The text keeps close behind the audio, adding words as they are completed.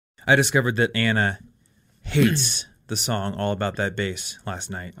I discovered that Anna hates the song All About That Bass last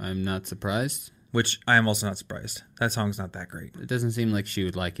night. I'm not surprised. Which I am also not surprised. That song's not that great. It doesn't seem like she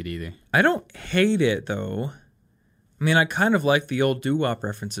would like it either. I don't hate it, though. I mean, I kind of like the old doo-wop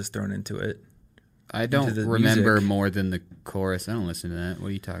references thrown into it. I don't remember more than the chorus. I don't listen to that. What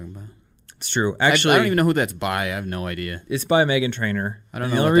are you talking about? It's true. Actually, I don't even know who that's by. I have no idea. It's by Meghan Trainor. I don't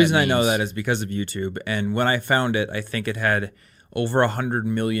know. The only reason I know that is because of YouTube. And when I found it, I think it had over 100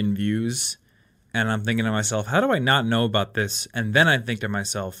 million views. And I'm thinking to myself, how do I not know about this? And then I think to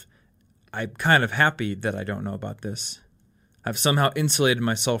myself, I'm kind of happy that I don't know about this. I've somehow insulated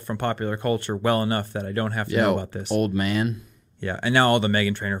myself from popular culture well enough that I don't have to know about this. Old man. Yeah, and now all the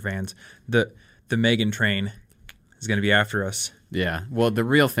Meghan Trainor fans, the Meghan train is going to be after us. Yeah, well, the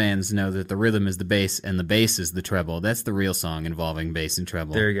real fans know that the rhythm is the bass and the bass is the treble. That's the real song involving bass and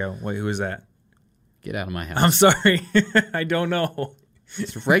treble. There you go. Wait, who is that? Get out of my house. I'm sorry. I don't know.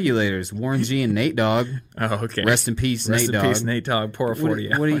 It's Regulators, Warren G and Nate Dogg. Oh, okay. Rest in peace, Nate Dogg. Rest in peace, Nate Dogg. Pour a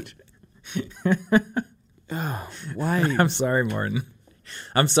 40 out. What are you... Oh, why? I'm sorry, Martin.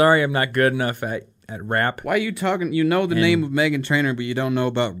 I'm sorry I'm not good enough at rap. Why are you talking? You know the name of Meghan Trainor, but you don't know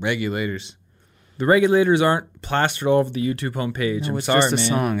about Regulators. The Regulators aren't plastered all over the YouTube homepage. No, I'm sorry, man. It's just a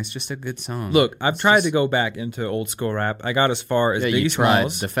song. It's just a good song. Look, I've tried to go back into old school rap. I got as far as Biggie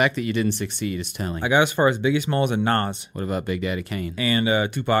Smalls. The fact that you didn't succeed is telling. I got as far as Biggie Smalls and Nas. What about Big Daddy Kane?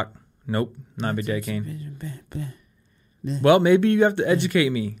 And Tupac. Nope, not Big Daddy Kane. Well, maybe you have to educate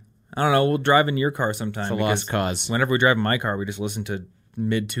me. I don't know. We'll drive in your car sometime. It's a lost cause. Whenever we drive in my car, we just listen to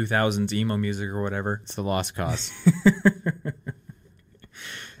mid-2000s emo music or whatever. It's the lost cause.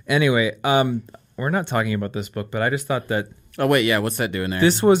 Anyway, we're not talking about this book, but I just thought that... Oh, wait, yeah, what's that doing there?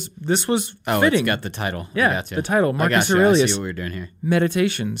 This was fitting. It's got the title. Yeah, I gotcha. The title, Marcus I Aurelius. see what we're doing here.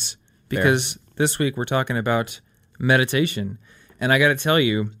 Meditations. Because this week we're talking about meditation. And I got to tell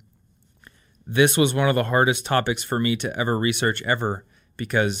you, this was one of the hardest topics for me to ever research ever,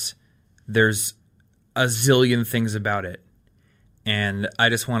 because there's a zillion things about it. And I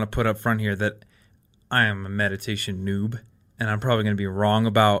just want to put up front here that I am a meditation noob, and I'm probably going to be wrong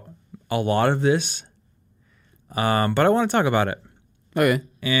about a lot of this. But I want to talk about it. Okay.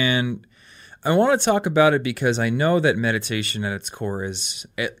 And I want to talk about it because I know that meditation at its core is,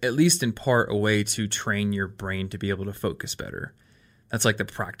 at least in part, a way to train your brain to be able to focus better. That's like the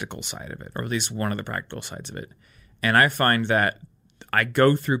practical side of it, or at least one of the practical sides of it. And I find that I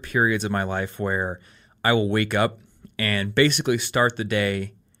go through periods of my life where I will wake up and basically start the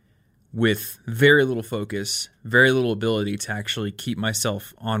day with very little focus, very little ability to actually keep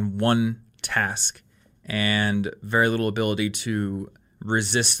myself on one task, and very little ability to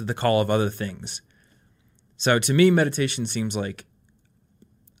resist the call of other things. So to me, meditation seems like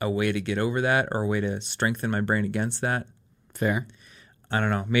a way to get over that, or a way to strengthen my brain against that. Fair. I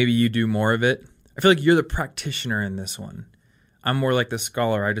don't know. Maybe you do more of it. I feel like you're the practitioner in this one. I'm more like the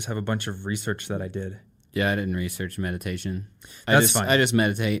scholar. I just have a bunch of research that I did. Yeah, I didn't research meditation. That's fine. I just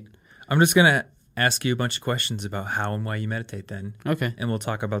meditate. I'm just going to ask you a bunch of questions about how and why you meditate then. Okay. And we'll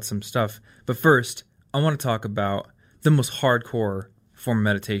talk about some stuff. But first, I want to talk about the most hardcore form of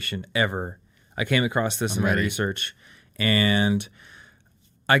meditation ever. I came across this in my research. And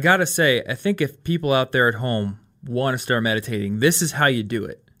I got to say, I think if people out there at home want to start meditating, this is how you do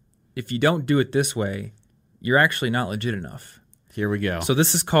it. If you don't do it this way, you're actually not legit enough. Here we go. So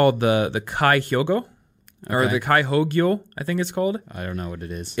this is called the Kai Hyogo, or the Kai Hogyo, I think it's called. I don't know what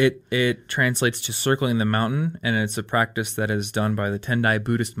it is. It translates to circling the mountain, and it's a practice that is done by the Tendai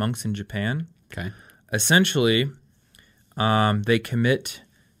Buddhist monks in Japan. Okay. Essentially, they commit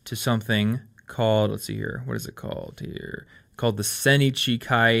to something called, let's see here, what is it called here? Called the Senichi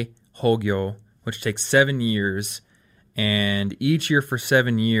Kai Hogyo, which takes 7 years, and each year for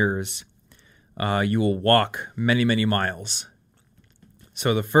 7 years, you will walk many, many miles.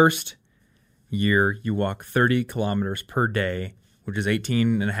 So the first year, you walk 30 kilometers per day, which is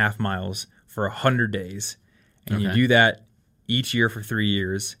 18 and a half miles for 100 days. And you do that each year for 3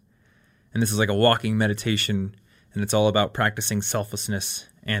 years. And this is like a walking meditation, and it's all about practicing selflessness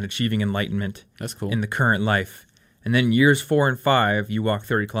and achieving enlightenment. That's cool. In the current life. And then years 4 and 5, you walk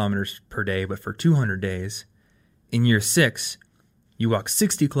 30 kilometers per day, but for 200 days. In year 6, you walk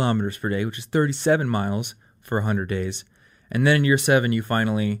 60 kilometers per day, which is 37 miles for 100 days. And then in year 7, you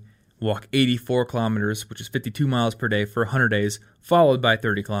finally walk 84 kilometers, which is 52 miles per day for 100 days, followed by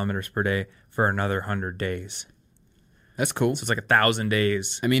 30 kilometers per day for another 100 days. That's cool. So it's like 1,000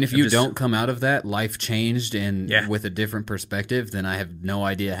 days. I mean, if you don't come out of that life changed and Yeah. with a different perspective, then I have no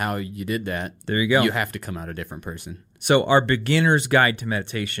idea how you did that. There you go. You have to come out a different person. So our beginner's guide to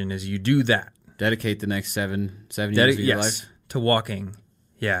meditation is you do that. Dedicate the next seven years of your life. To walking.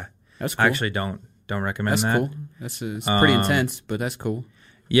 Yeah. That's cool. I actually don't recommend That's that. cool. It's pretty intense, but that's cool.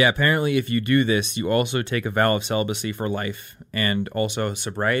 Yeah, apparently if you do this, you also take a vow of celibacy for life and also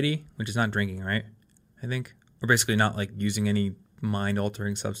sobriety, which is not drinking, right? I think. Or basically not like using any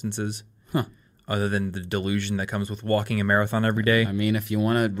mind-altering substances other than the delusion that comes with walking a marathon every day. I mean, if you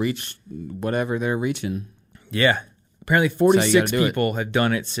want to reach whatever they're reaching. Yeah. Apparently 46 do it. people have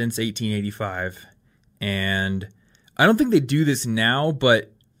done it since 1885. And I don't think they do this now,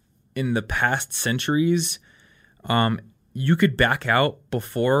 but in the past centuries, you could back out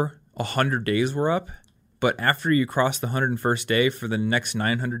before 100 days were up. But after you crossed the 101st day, for the next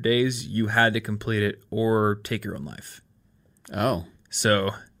 900 days, you had to complete it or take your own life. Oh.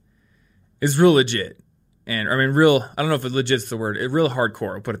 So it's real legit. And I mean, real, I don't know if legit's the word. It's real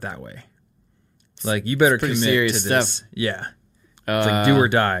hardcore, I'll put it that way. Like, you better pretty commit serious to this. stuff. Yeah. It's like do or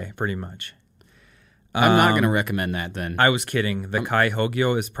die, pretty much. I'm not going to recommend that then. I was kidding. The Kai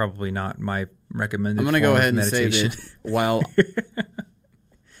Hogyo is probably not my recommended I'm going to form go of ahead and say meditation. that while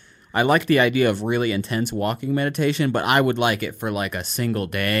I like the idea of really intense walking meditation, but I would like it for like a single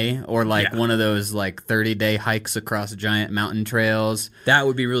day or like one of those like 30-day hikes across giant mountain trails. That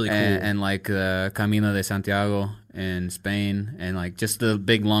would be really cool. And like Camino de Santiago in Spain and like just the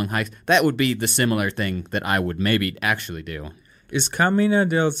big long hikes. That would be the similar thing that I would maybe actually do. Is Camino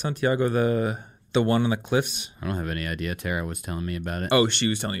de Santiago the one on the cliffs? I don't have any idea. Tara was telling me about it. Oh, she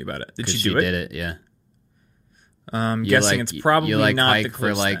was telling you about it. Did she do it? She did it, yeah. I'm guessing it's probably you like not hike the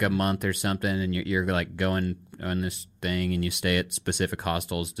cliffs for like then. a month or something, and you're like going on this thing, and you stay at specific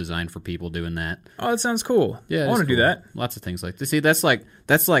hostels designed for people doing that. Oh, that sounds cool. Yeah, I want to do that. Lots of things like this. See, that's like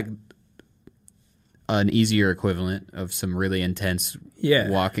an easier equivalent of some really intense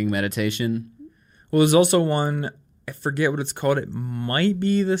walking meditation. Well, there's also one. I forget what it's called. It might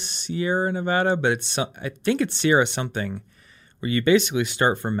be the Sierra Nevada, but I think it's Sierra something, where you basically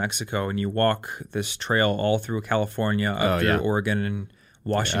start from Mexico and you walk this trail all through California up through Oregon and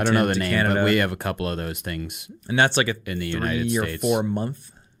Washington I don't know the to name, Canada. but we have a couple of those things. And that's like in the United 3 or States. 4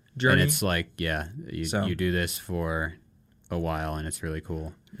 month journey. And it's like, you do this for a while, and it's really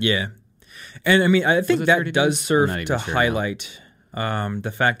cool. Yeah. And I mean, I think that 30 does days? serve I'm not to even sure now. highlight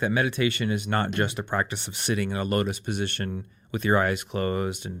the fact that meditation is not just a practice of sitting in a lotus position with your eyes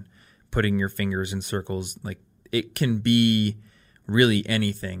closed and putting your fingers in circles. Like, it can be really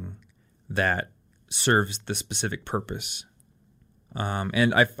anything that serves the specific purpose.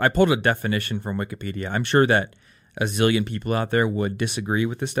 And I pulled a definition from Wikipedia. I'm sure that a zillion people out there would disagree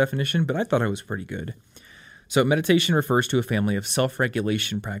with this definition, but I thought it was pretty good. So meditation refers to a family of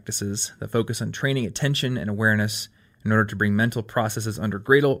self-regulation practices that focus on training attention and awareness in order to bring mental processes under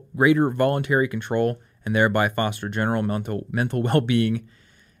greater voluntary control and thereby foster general mental well-being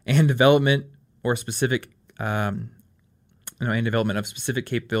and development or specific and development of specific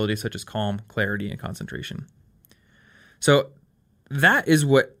capabilities such as calm, clarity, and concentration. So that is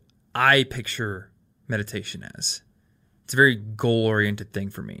what I picture meditation as. It's a very goal-oriented thing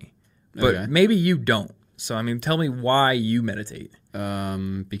for me. But maybe you don't. So, I mean, tell me why you meditate.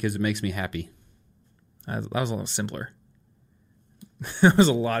 Because it makes me happy. That was a little simpler. That was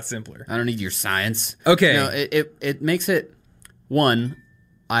a lot simpler. I don't need your science. Okay. No, it makes it, one,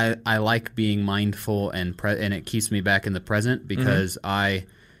 I like being mindful and it keeps me back in the present because I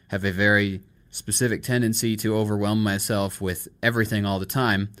have a very specific tendency to overwhelm myself with everything all the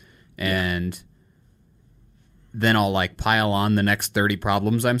time. And then I'll like pile on the next 30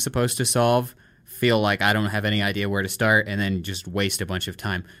 problems I'm supposed to solve, feel like I don't have any idea where to start, and then just waste a bunch of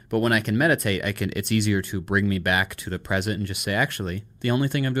time. But when I can meditate, it's easier to bring me back to the present and just say, actually, the only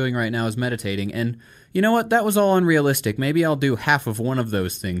thing I'm doing right now is meditating. And you know what? That was all unrealistic. Maybe I'll do half of one of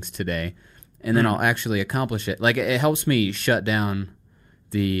those things today, and then I'll actually accomplish it. Like, it helps me shut down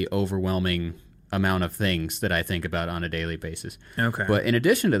the overwhelming amount of things that I think about on a daily basis. Okay. But in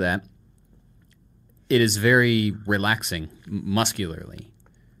addition to that, it is very relaxing muscularly.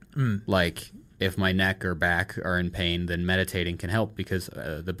 Like, if my neck or back are in pain, then meditating can help because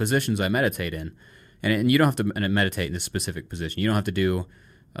the positions I meditate in, and you don't have to meditate in a specific position. You don't have to do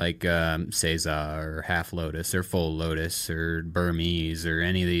like Seiza or half lotus or full lotus or Burmese or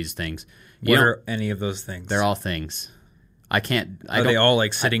any of these things. What are any of those things? They're all things. Are they all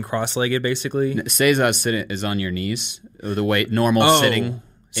like sitting cross-legged, basically? Seiza is on your knees, the way normal sitting.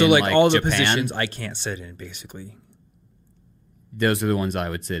 So in, like all the Japan, positions I can't sit in, basically. Those are the ones I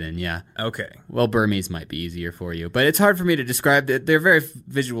would sit in, yeah. Okay. Well, Burmese might be easier for you, but it's hard for me to describe. They're very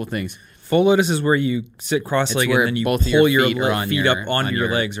visual things. Full lotus is where you sit cross-legged and then you both pull your your feet feet up onto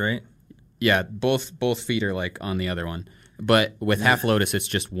your legs, right? Yeah, both feet are like on the other one. But with half lotus, it's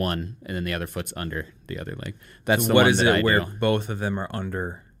just one, and then the other foot's under the other leg. That's So the what one is that it I where do. both of them are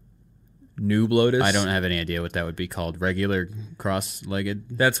under Noob lotus. I don't have any idea what that would be called. Regular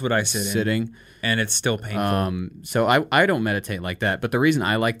cross-legged That's what I sit in. sitting. And it's still painful. So I don't meditate like that. But the reason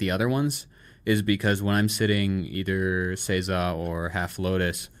I like the other ones is because when I'm sitting either Seiza or half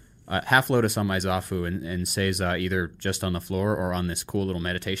lotus on my Zafu and Seiza either just on the floor or on this cool little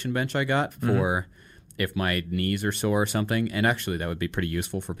meditation bench I got for if my knees are sore or something. And actually that would be pretty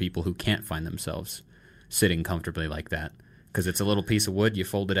useful for people who can't find themselves sitting comfortably like that. Because it's a little piece of wood, you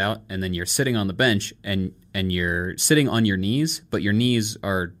fold it out, and then you're sitting on the bench and you're sitting on your knees, but your knees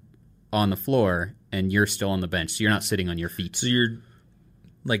are on the floor and you're still on the bench, so you're not sitting on your feet. So you're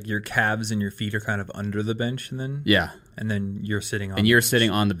like your calves and your feet are kind of under the bench, and then and then you're sitting on. And you're sitting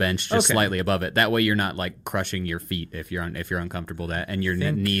on the bench just slightly above it. That way, you're not like crushing your feet if you're uncomfortable with that, and your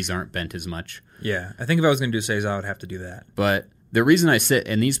knees aren't bent as much. Yeah, I think if I was going to do Seiza, I would have to do that. But the reason I sit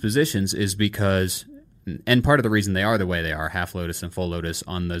in these positions is because, and part of the reason they are the way they are, half lotus and full lotus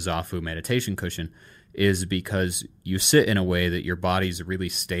on the Zafu meditation cushion, is because you sit in a way that your body's really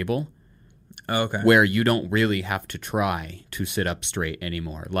stable. Okay. Where you don't really have to try to sit up straight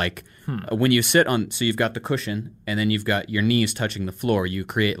anymore. Like when you sit on, so you've got the cushion and then you've got your knees touching the floor, you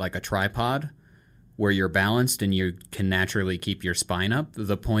create like a tripod where you're balanced and you can naturally keep your spine up.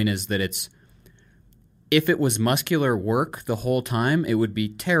 The point is that if it was muscular work the whole time, it would be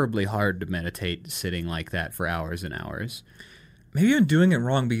terribly hard to meditate sitting like that for hours and hours. Maybe I'm doing it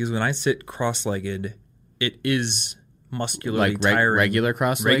wrong because when I sit cross-legged, it is muscularly tiring. Regular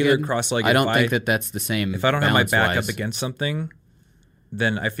cross-legged? Regular cross-legged. I don't think that's the same. If I don't have my back up against something,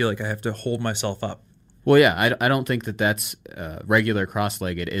 then I feel like I have to hold myself up. Well, yeah, I don't think that's regular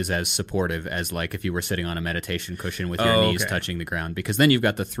cross-legged is as supportive as like if you were sitting on a meditation cushion with your knees touching the ground, because then you've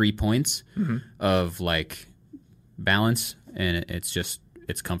got the 3 points of like balance, and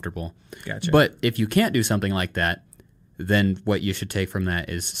it's comfortable. Gotcha. But if you can't do something like that, then what you should take from that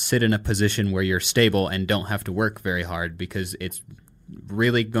is sit in a position where you're stable and don't have to work very hard, because it's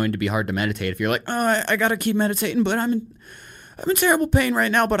really going to be hard to meditate if you're like, oh, I got to keep meditating, but I'm in terrible pain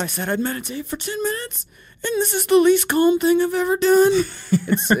right now, but I said I'd meditate for 10 minutes, and this is the least calm thing I've ever done.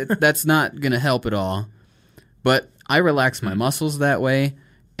 That's not going to help at all. But I relax my muscles that way,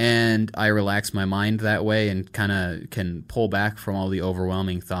 and I relax my mind that way, and kind of can pull back from all the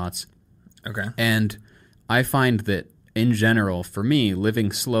overwhelming thoughts. Okay. And I find that in general, for me,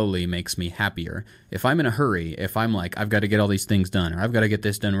 living slowly makes me happier. If I'm in a hurry, if I'm like, I've got to get all these things done, or I've got to get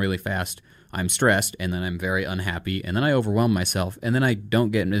this done really fast, I'm stressed, and then I'm very unhappy, and then I overwhelm myself, and then I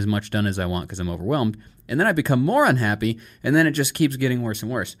don't get as much done as I want because I'm overwhelmed, and then I become more unhappy, and then it just keeps getting worse and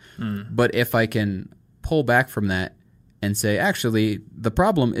worse. But if I can pull back from that and say, actually, the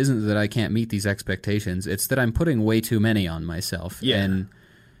problem isn't that I can't meet these expectations, it's that I'm putting way too many on myself. Yeah. And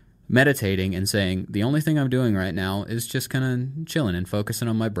meditating and saying, the only thing I'm doing right now is just kind of chilling and focusing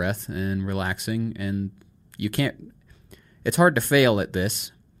on my breath and relaxing, and it's hard to fail at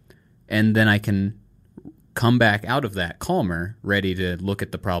this, and then I can come back out of that calmer, ready to look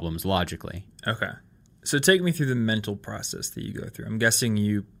at the problems logically. Okay. So take me through the mental process that you go through. I'm guessing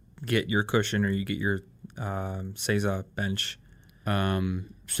you get your cushion or you get your Seiza bench.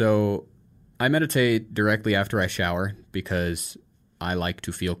 So I meditate directly after I shower because I like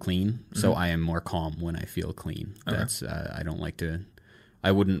to feel clean, so I am more calm when I feel clean. Okay. That's I don't like to.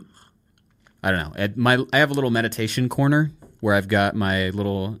 I don't know. I have a little meditation corner where I've got my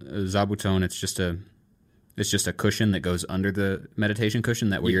little zabuton. It's just a cushion that goes under the meditation cushion.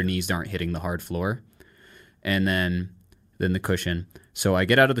 That way your knees aren't hitting the hard floor, and then the cushion. So I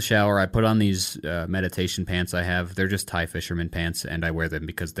get out of the shower. I put on these meditation pants I have. They're just Thai fisherman pants, and I wear them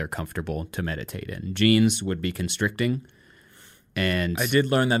because they're comfortable to meditate in. Jeans would be constricting. And I did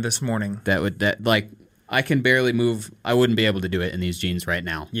learn that this morning. I can barely move. I wouldn't be able to do it in these jeans right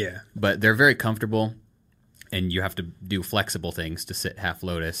now. Yeah. But they're very comfortable, and you have to do flexible things to sit half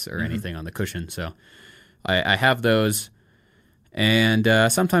lotus or anything on the cushion. So I have those, and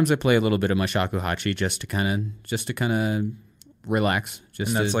sometimes I play a little bit of my shakuhachi just to kind of relax. And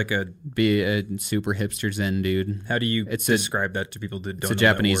that's be a super hipster Zen dude. How do you describe that to people that don't know It's a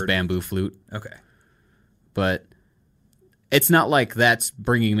Japanese bamboo flute. Okay. But it's not like that's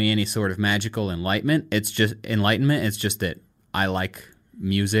bringing me any sort of magical enlightenment. It's just that I like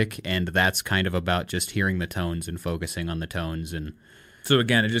music, and that's kind of about just hearing the tones and focusing on the tones. And so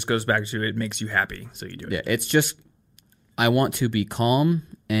again, it just goes back to it makes you happy, so you do it. Yeah, it's just I want to be calm,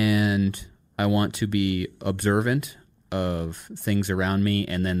 and I want to be observant of things around me,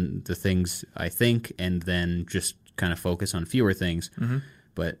 and then the things I think, and then just kind of focus on fewer things.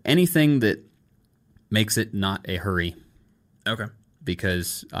 But anything that makes it not a hurry. Okay.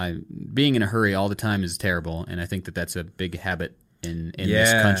 Because being in a hurry all the time is terrible, and I think that's a big habit in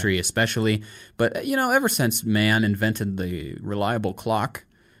this country especially. But, ever since man invented the reliable clock,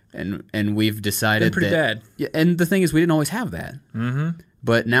 and we've decided pretty bad. Yeah, and the thing is, we didn't always have that. Mm-hmm.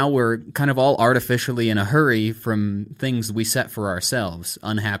 But now we're kind of all artificially in a hurry from things we set for ourselves,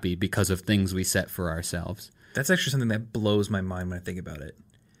 unhappy because of things we set for ourselves. That's actually something that blows my mind when I think about it.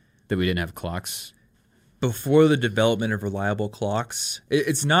 That we didn't have clocks? Before the development of reliable clocks,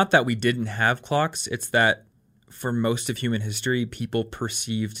 it's not that we didn't have clocks, it's that for most of human history, people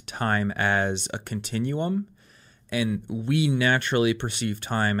perceived time as a continuum, and we naturally perceive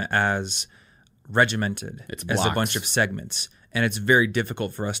time as regimented, as a bunch of segments. And it's very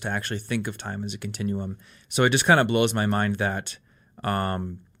difficult for us to actually think of time as a continuum. So it just kind of blows my mind that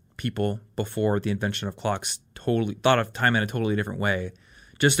people before the invention of clocks totally thought of time in a totally different way.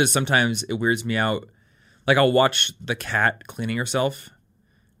 Just as sometimes it weirds me out. Like I'll watch the cat cleaning herself,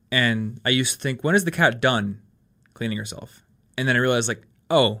 and I used to think, when is the cat done cleaning herself? And then I realized, like,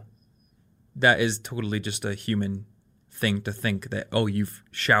 oh, that is totally just a human thing to think that, oh, you've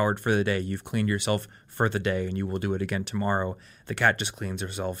showered for the day, you've cleaned yourself for the day, and you will do it again tomorrow. The cat just cleans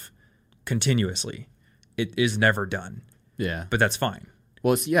herself continuously. It is never done. Yeah. But that's fine.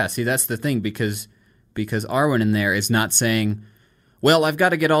 Well, yeah, see, that's the thing, because Arwen in there is not saying, well, I've got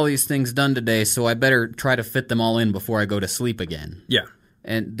to get all these things done today, so I better try to fit them all in before I go to sleep again. Yeah.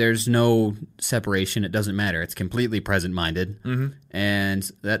 And there's no separation. It doesn't matter. It's completely present-minded. Mm-hmm.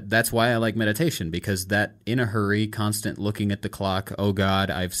 And that's why I like meditation, because that in a hurry, constant looking at the clock, oh,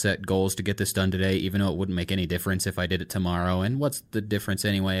 God, I've set goals to get this done today, even though it wouldn't make any difference if I did it tomorrow. And what's the difference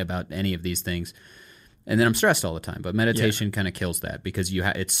anyway about any of these things? And then I'm stressed all the time. But meditation kind of kills that, because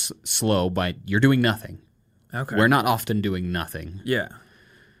it's slow you're doing nothing. Okay. We're not often doing nothing. Yeah.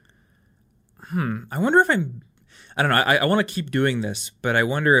 I wonder if I don't know. I want to keep doing this, but I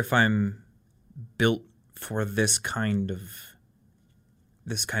wonder if I'm built for this kind of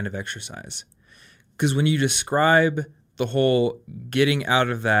exercise. Because when you describe the whole getting out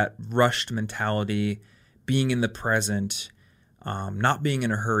of that rushed mentality, being in the present, not being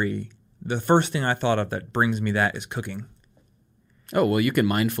in a hurry, the first thing I thought of that brings me that is cooking. Oh, well, you can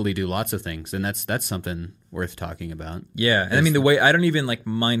mindfully do lots of things, and that's something worth talking about. Yeah, and I mean, the way I don't even like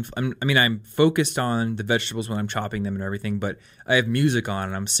I'm focused on the vegetables when I'm chopping them and everything, but I have music on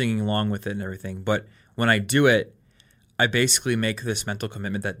and I'm singing along with it and everything. But when I do it, I basically make this mental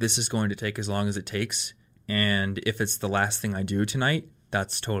commitment that this is going to take as long as it takes, and if it's the last thing I do tonight,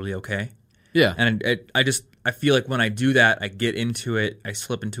 that's totally okay. Yeah, and I feel like when I do that, I get into it, I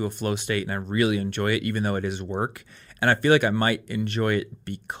slip into a flow state, and I really enjoy it, even though it is work. And I feel like I might enjoy it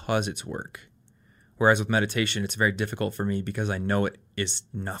because it's work. Whereas with meditation, it's very difficult for me because I know it is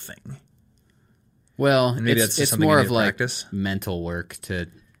nothing. Well, and maybe that's just it's more of like practice. Mental work to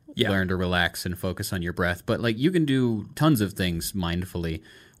learn to relax and focus on your breath. But like you can do tons of things mindfully.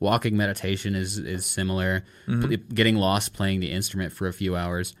 Walking meditation is similar. Mm-hmm. Getting lost playing the instrument for a few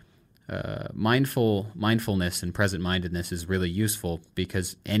hours. Mindfulness and present-mindedness is really useful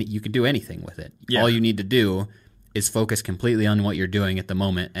because you can do anything with it. Yeah. All you need to do is focus completely on what you're doing at the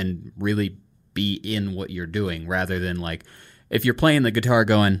moment and really be in what you're doing, rather than like if you're playing the guitar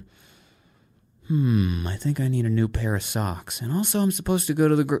going, I think I need a new pair of socks, and also I'm supposed to go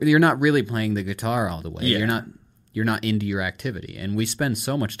to you're not really playing the guitar all the way. Yeah. You're not into your activity. And we spend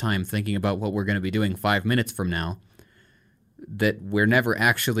so much time thinking about what we're going to be doing 5 minutes from now that we're never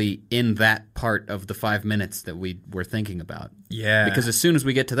actually in that part of the 5 minutes that we were thinking about. Yeah. Because as soon as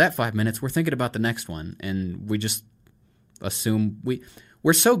we get to that 5 minutes, we're thinking about the next one, and we just assume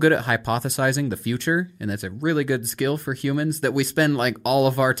we're so good at hypothesizing the future, and that's a really good skill for humans, that we spend like all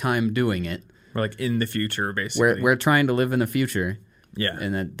of our time doing it. We're like in the future, basically. We're trying to live in the future. Yeah.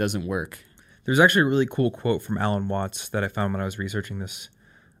 And that doesn't work. There's actually a really cool quote from Alan Watts that I found when I was researching this.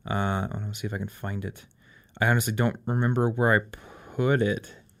 I want to see if I can find it. I honestly don't remember where I put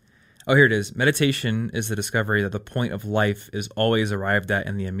it. Oh, here it is. Meditation is the discovery that the point of life is always arrived at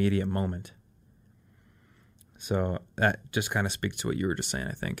in the immediate moment. So that just kind of speaks to what you were just saying,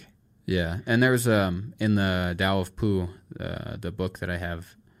 I think. Yeah, and there's in the Tao of Pu, the book that I have,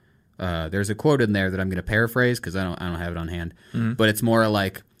 there's a quote in there that I'm going to paraphrase because I don't have it on hand, but it's more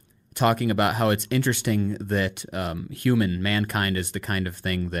like talking about how it's interesting that mankind is the kind of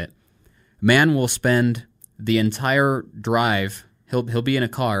thing that man will spend the entire drive. He'll be in a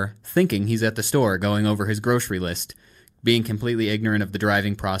car thinking he's at the store going over his grocery list, being completely ignorant of the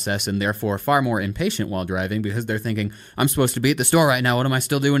driving process and therefore far more impatient while driving because they're thinking, I'm supposed to be at the store right now. What am I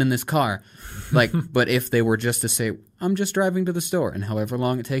still doing in this car? But if they were just to say, I'm just driving to the store, and however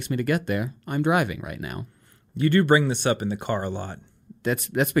long it takes me to get there, I'm driving right now. You do bring this up in the car a lot.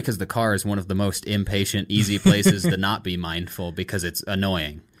 That's because the car is one of the most impatient, easy places to not be mindful because it's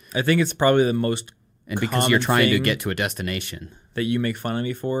annoying. I think it's probably the most and because you're trying to get to a destination that you make fun of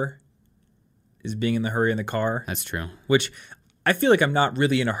me for is being in the hurry in the car. That's true. Which I feel like I'm not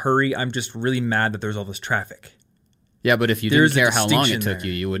really in a hurry. I'm just really mad that there's all this traffic. Yeah, but if you didn't care how long it took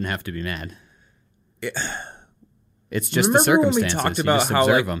you, you wouldn't have to be mad. It's just the circumstances. Remember when we talked about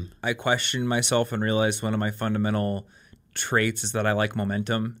how I questioned myself and realized one of my fundamental traits is that I like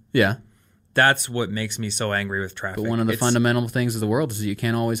momentum? Yeah. That's what makes me so angry with traffic. But one of the fundamental things of the world is that you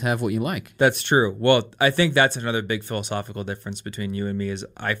can't always have what you like. That's true. Well, I think that's another big philosophical difference between you and me is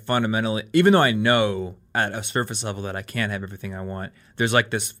I fundamentally, even though I know at a surface level that I can't have everything I want, there's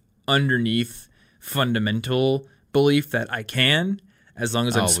like this underneath fundamental belief that I can, as long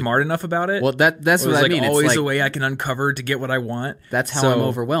as I'm smart enough about it. Well, that's what I mean. It's always a way I can uncover to get what I want. That's how I'm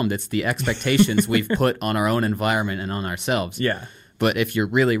overwhelmed. It's the expectations we've put on our own environment and on ourselves. Yeah. But if you're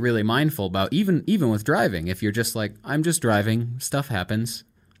really, really mindful about, even with driving, if you're just like, I'm just driving, stuff happens,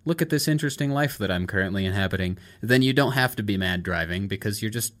 look at this interesting life that I'm currently inhabiting, then you don't have to be mad driving because you're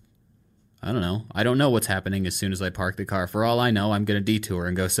just, I don't know. I don't know what's happening as soon as I park the car. For all I know, I'm going to detour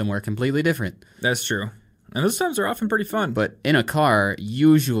and go somewhere completely different. That's true. And those times are often pretty fun. But in a car,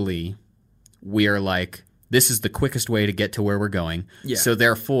 usually we are like, this is the quickest way to get to where we're going. Yeah. So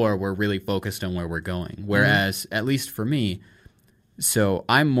therefore, we're really focused on where we're going. Whereas, at least for me, so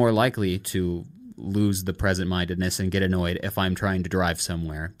I'm more likely to lose the present-mindedness and get annoyed if I'm trying to drive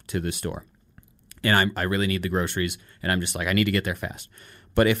somewhere to the store. And I really need the groceries, and I'm just like, I need to get there fast.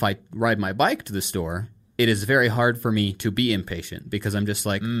 But if I ride my bike to the store, it is very hard for me to be impatient because I'm just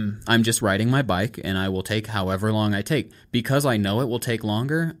like, I'm just riding my bike, and I will take however long I take. Because I know it will take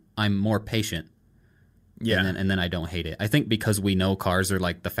longer, I'm more patient. Yeah. And then I don't hate it. I think because we know cars are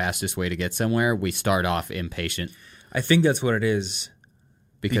like the fastest way to get somewhere, we start off impatient. I think that's what it is.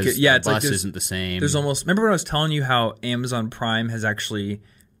 Because the bus isn't the same. There's almost, remember when I was telling you how Amazon Prime has actually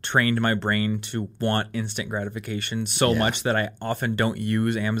trained my brain to want instant gratification so much that I often don't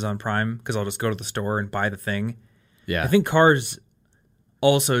use Amazon Prime because I'll just go to the store and buy the thing. Yeah. I think cars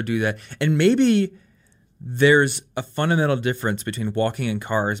also do that. And maybe there's a fundamental difference between walking and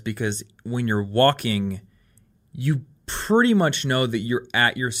cars because when you're walking, you pretty much know that you're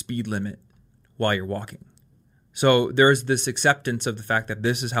at your speed limit while you're walking. So there's this acceptance of the fact that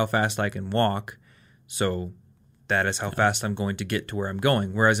this is how fast I can walk, so that is how fast I'm going to get to where I'm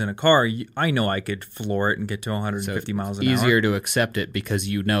going. Whereas in a car, I know I could floor it and get to 150 miles an hour. It's easier to accept it because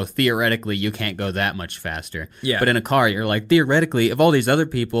you know theoretically you can't go that much faster. Yeah. But in a car, you're like, theoretically, if all these other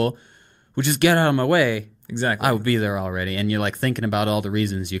people would just get out of my way, exactly, I would be there already. And you're like thinking about all the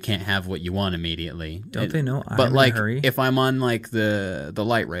reasons you can't have what you want immediately. Don't they know I'm in a hurry? If I'm on like the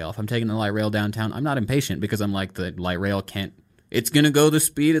light rail, if I'm taking the light rail downtown, I'm not impatient because I'm like the light rail can't. It's gonna go the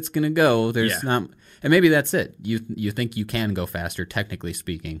speed it's gonna go. There's not, and maybe that's it. You think you can go faster, technically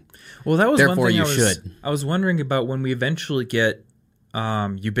speaking. Well, that was therefore one thing you should. I was wondering about when we eventually get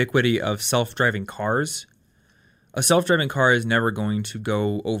ubiquity of self-driving cars. A self-driving car is never going to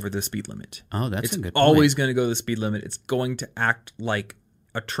go over the speed limit. Oh, that's a good point. It's always going to go the speed limit. It's going to act like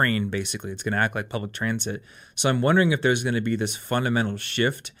a train, basically. It's going to act like public transit. So I'm wondering if there's going to be this fundamental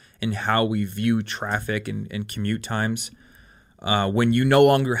shift in how we view traffic and commute times when you no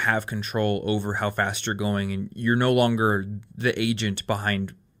longer have control over how fast you're going and you're no longer the agent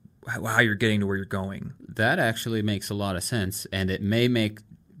behind how you're getting to where you're going. That actually makes a lot of sense, and it may make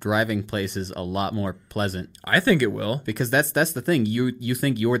driving places a lot more pleasant. I think it will. Because that's the thing. You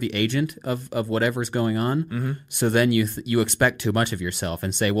think you're the agent of whatever's going on, so then you expect too much of yourself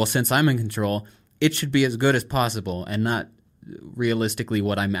and say, well, since I'm in control, it should be as good as possible and not realistically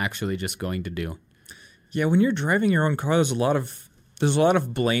what I'm actually just going to do. Yeah, when you're driving your own car, there's a lot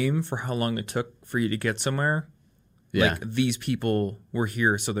of blame for how long it took for you to get somewhere. Yeah. Like, these people were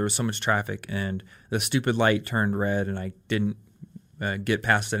here, so there was so much traffic, and the stupid light turned red, and I didn't get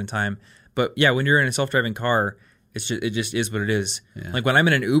past it in time. But yeah, when you're in a self-driving car, it just is what it is. Yeah. Like when I'm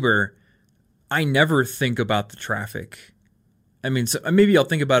in an Uber, I never think about the traffic. I mean, so maybe I'll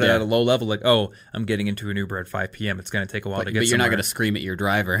think about it at a low level, like, oh, I'm getting into an Uber at 5 p.m. It's going to take a while to get somewhere. But you're not going to scream at your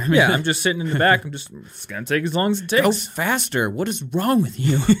driver. Yeah, I'm just sitting in the back. It's going to take as long as it takes. Go faster. What is wrong with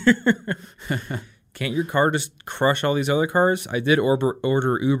you? Can't your car just crush all these other cars? I did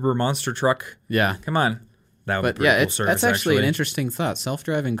order Uber Monster Truck. Yeah. Come on. That would be pretty cool service, that's actually an interesting thought.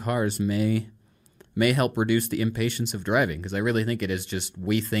 Self-driving cars may help reduce the impatience of driving, because I really think it is just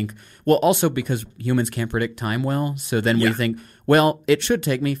we think, well, also because humans can't predict time well, so then we think, well, it should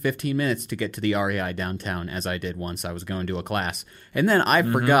take me 15 minutes to get to the REI downtown, as I did once I was going to a class. And then I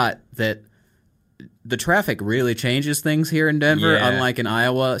forgot that the traffic really changes things here in Denver, Yeah. unlike in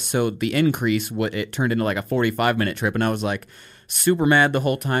Iowa. So the increase, it turned into like a 45-minute trip, and I was like super mad the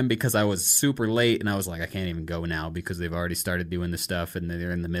whole time because I was super late, and I was like, I can't even go now because they've already started doing the stuff and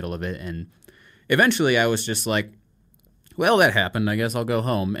they're in the middle of it. And eventually I was just like, well, that happened. I guess I'll go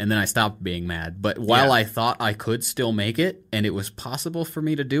home. And then I stopped being mad. But while Yeah. I thought I could still make it and it was possible for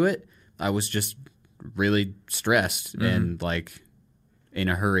me to do it, I was just really stressed and like in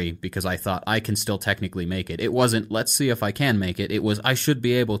a hurry because I thought I can still technically make it. It wasn't, let's see if I can make it. It was, I should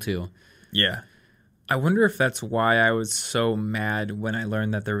be able to. Yeah. I wonder if that's why I was so mad when I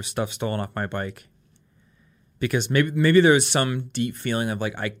learned that there was stuff stolen off my bike. Because maybe there was some deep feeling of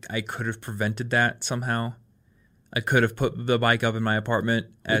like I could have prevented that somehow. I could have put the bike up in my apartment,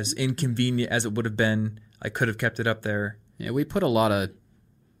 as inconvenient as it would have been. I could have kept it up there. Yeah, we put a lot of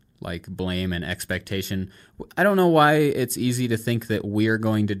like blame and expectation. I don't know why it's easy to think that we're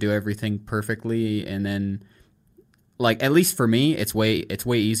going to do everything perfectly, and then like at least for me, it's way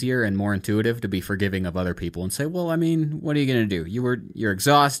easier and more intuitive to be forgiving of other people and say, well, I mean, what are you going to do? You're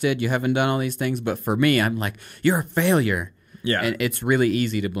exhausted, you haven't done all these things, but for me, I'm like, you're a failure. Yeah. And it's really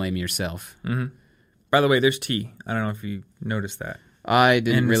easy to blame yourself. By the way, there's tea. I don't know if you noticed that. I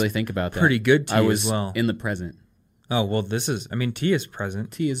didn't And really it's think about that. pretty good tea I was as well. in the present. Oh, well, tea is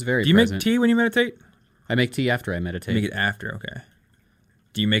present. Tea is very Do you present. make tea when you meditate? I make tea after I You meditate. make it after, okay.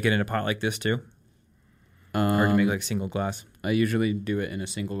 Do you make it in a pot like this too? Or do you make like single glass? I usually do it in a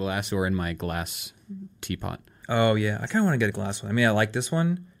single glass or in my glass teapot. Oh, yeah. I kind of want to get a glass one. I mean, I like this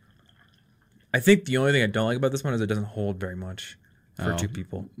one. I think the only thing I don't like about this one is it doesn't hold very much for two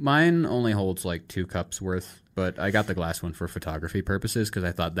people. Mine only holds like 2 cups worth, but I got the glass one for photography purposes because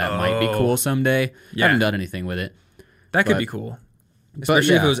I thought that might be cool someday. Yeah. I haven't done anything with it. That could But- be cool.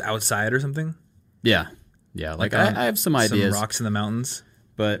 Especially if yeah. it was outside or something. Yeah. Yeah, like on I have some ideas. Some rocks in the mountains.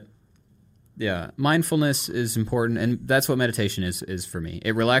 But yeah, mindfulness is important, and that's what meditation is for me.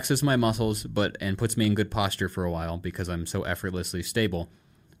 It relaxes my muscles and puts me in good posture for a while because I'm so effortlessly stable.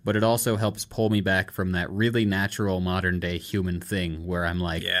 But it also helps pull me back from that really natural modern-day human thing where I'm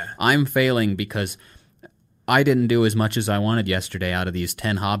like, Yeah. I'm failing because I didn't do as much as I wanted yesterday out of these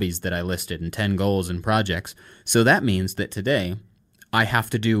 10 hobbies that I listed and 10 goals and projects. So that means that today I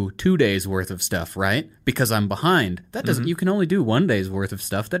have to do 2 days worth of stuff, right? Because I'm behind. That doesn't. You can only do 1 day's worth of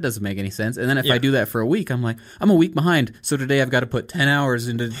stuff. That doesn't make any sense. And then if I do that for a week, I'm like, I'm a week behind. So today I've got to put 10 hours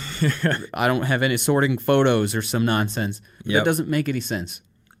into. I don't have any sorting photos or some nonsense. That doesn't make any sense.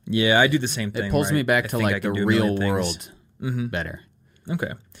 Yeah, I do the same thing. It pulls right? me back I to think I like can the do a million real things. world better.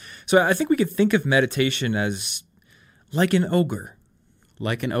 Okay. So I think we could think of meditation as like an ogre.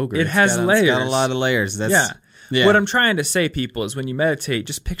 Like an ogre. It has It's got a layers. lot of layers. Yeah. Yeah. What I'm trying to say, people, is when you meditate,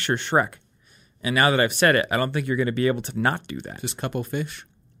 just picture Shrek. And now that I've said it, I don't think you're going to be able to not do that. Just couple fish.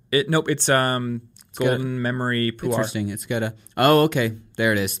 Nope, it's Golden Memory Puar. Interesting. It's got a. Oh, okay.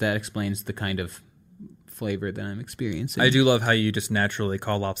 There it is. That explains the kind of flavor that I'm experiencing. I do love how you just naturally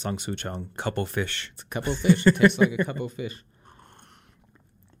call Lapsang Souchong couple fish. It's a couple fish. It tastes like a couple fish.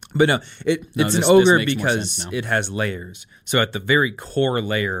 But no, it's this an ogre makes more because sense now. it has layers. So at the very core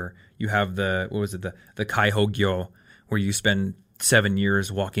layer, you have the Kai Hogyo, where you spend 7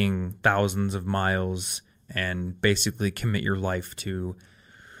 years walking thousands of miles and basically commit your life to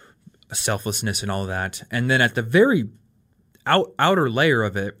selflessness and all that. And then at the very outer layer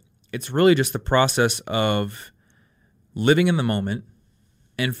of it, it's really just the process of living in the moment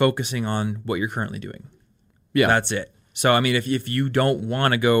and focusing on what you're currently doing. Yeah. That's it. So, I mean, if you don't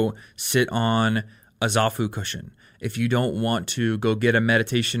want to go sit on a Zafu cushion, if you don't want to go get a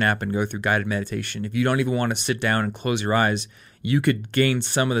meditation app and go through guided meditation, if you don't even want to sit down and close your eyes, you could gain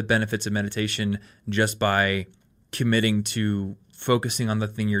some of the benefits of meditation just by committing to focusing on the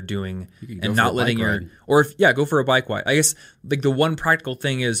thing you're doing and not letting go for a bike ride. I guess like the one practical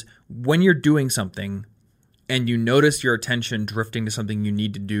thing is when you're doing something and you notice your attention drifting to something you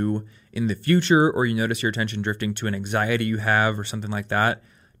need to do in the future, or you notice your attention drifting to an anxiety you have or something like that,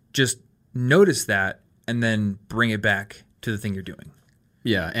 just notice that and then bring it back to the thing you're doing.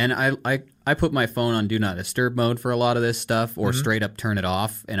 Yeah, and I put my phone on do not disturb mode for a lot of this stuff, or straight up turn it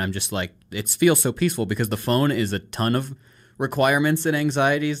off, and I'm just like, it feels so peaceful because the phone is a ton of requirements and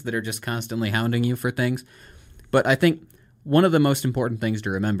anxieties that are just constantly hounding you for things. But I think one of the most important things to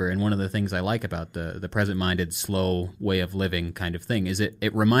remember, and one of the things I like about the present-minded, slow way of living kind of thing, is it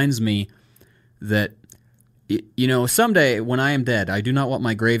reminds me that, you know, someday when I am dead, I do not want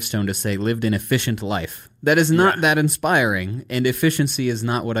my gravestone to say, lived an efficient life. That is not that inspiring, and efficiency is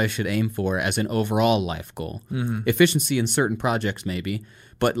not what I should aim for as an overall life goal. Efficiency in certain projects maybe,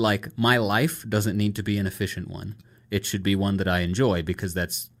 but like my life doesn't need to be an efficient one. It should be one that I enjoy because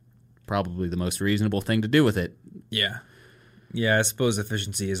that's probably the most reasonable thing to do with it. Yeah. Yeah, I suppose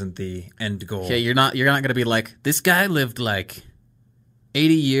efficiency isn't the end goal. Okay, you're not going to be like, this guy lived like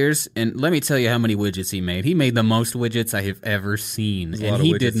 80 years, and let me tell you how many widgets he made. He made the most widgets I have ever seen. And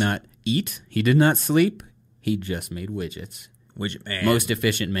he did not eat. He did not sleep. He just made widgets. Widget man. Most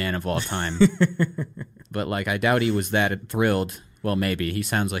efficient man of all time. But like, I doubt he was that thrilled. Well, maybe. He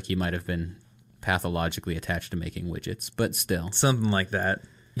sounds like he might have been pathologically attached to making widgets, but still. Something like that.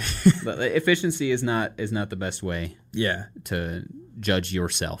 But efficiency is not the best way to judge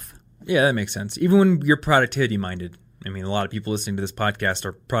yourself. Yeah, that makes sense. Even when you're productivity minded. I mean, a lot of people listening to this podcast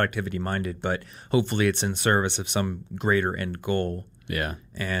are productivity minded, but hopefully it's in service of some greater end goal. Yeah.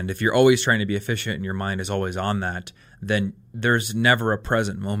 And if you're always trying to be efficient and your mind is always on that, then there's never a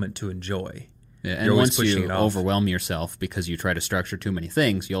present moment to enjoy. Yeah, and once you overwhelm yourself because you try to structure too many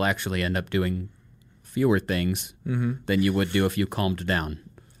things, you'll actually end up doing fewer things than you would do if you calmed down.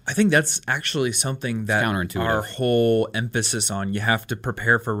 I think that's actually something that our whole emphasis on you have to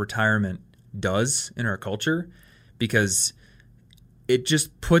prepare for retirement does in our culture, because it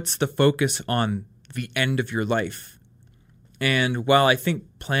just puts the focus on the end of your life. And while I think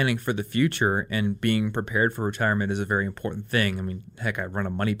planning for the future and being prepared for retirement is a very important thing, I mean, heck, I run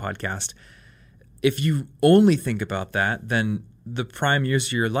a money podcast. If you only think about that, then the prime years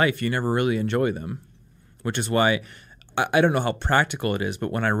of your life, you never really enjoy them, which is why I don't know how practical it is,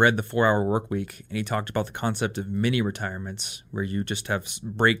 but when I read the 4-Hour Workweek and he talked about the concept of mini retirements where you just have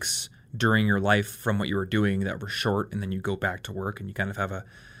breaks during your life from what you were doing that were short, and then you go back to work and you kind of have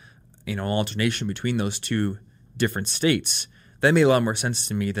an alternation between those two different states, that made a lot more sense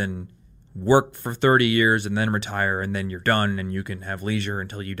to me than work for 30 years and then retire and then you're done and you can have leisure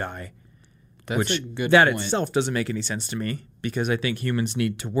until you die. That's a good point. That itself doesn't make any sense to me, because I think humans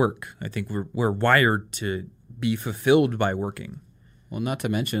need to work. I think we're wired to be fulfilled by working. Well, not to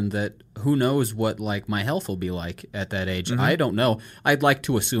mention that who knows what like my health will be like at that age. I don't know. I'd like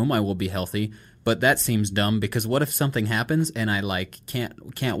to assume I will be healthy, but that seems dumb, because what if something happens and I like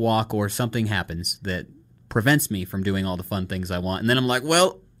can't walk, or something happens that prevents me from doing all the fun things I want, and then I'm like,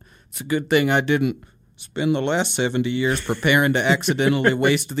 well, it's a good thing I didn't spend the last 70 years preparing to accidentally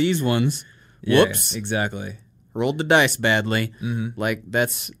waste these ones. Whoops. Yeah, exactly. Rolled the dice badly. Like,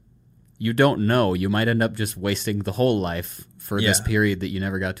 that's... You don't know. You might end up just wasting the whole life for this period that you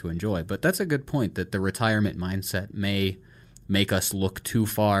never got to enjoy. But that's a good point, that the retirement mindset may make us look too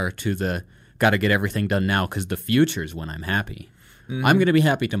far to the got to get everything done now because the future's when I'm happy. I'm going to be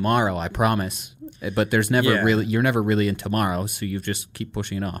happy tomorrow, I promise. But there's never really, you're never really in tomorrow, so you just keep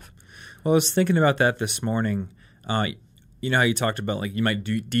pushing it off. Well, I was thinking about that this morning. You know how you talked about like you might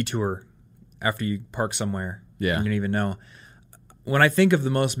detour after you park somewhere. Yeah. You don't even know. When I think of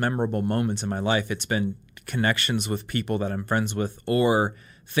the most memorable moments in my life, it's been connections with people that I'm friends with, or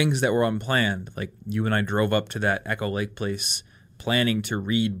things that were unplanned. Like you and I drove up to that Echo Lake place planning to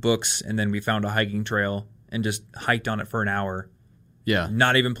read books, and then we found a hiking trail and just hiked on it for an hour. Yeah.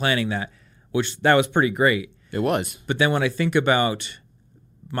 Not even planning that, which that was pretty great. It was. But then when I think about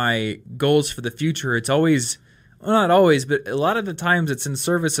my goals for the future, it's always, well, not always, but a lot of the times it's in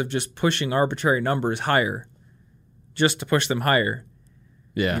service of just pushing arbitrary numbers higher, just to push them higher.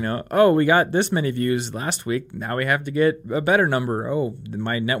 Yeah. You know, oh, we got this many views last week. Now we have to get a better number. Oh,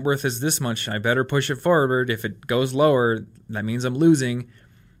 my net worth is this much. I better push it forward. If it goes lower, that means I'm losing.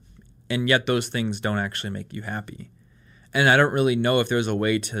 And yet those things don't actually make you happy. And I don't really know if there's a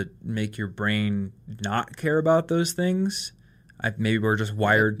way to make your brain not care about those things. Maybe we're just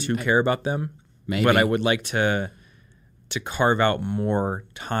wired to care about them. Maybe. But I would like to carve out more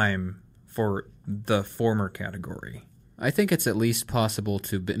time for the former category. I think it's at least possible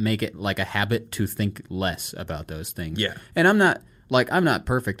to make it like a habit to think less about those things. Yeah. And I'm not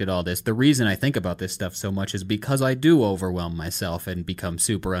perfect at all this. The reason I think about this stuff so much is because I do overwhelm myself and become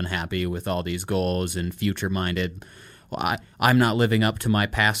super unhappy with all these goals and future-minded. Well, I'm not living up to my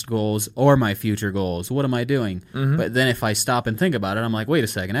past goals or my future goals. What am I doing? But then if I stop and think about it, I'm like, wait a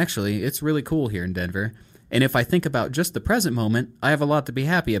second. Actually, it's really cool here in Denver. And if I think about just the present moment, I have a lot to be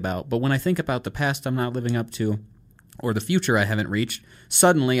happy about. But when I think about the past I'm not living up to, or the future I haven't reached,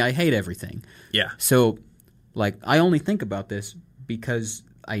 suddenly I hate everything. Yeah. So, like, I only think about this because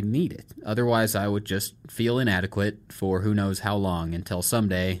I need it. Otherwise, I would just feel inadequate for who knows how long, until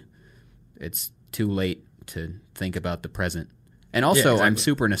someday it's too late to think about the present. And also, exactly. I'm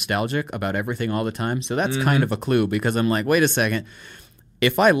super nostalgic about everything all the time, so that's kind of a clue, because I'm like, wait a second,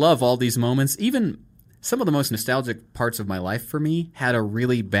 if I love all these moments, even some of the most nostalgic parts of my life for me had a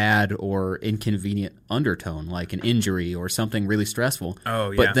really bad or inconvenient undertone, like an injury or something really stressful.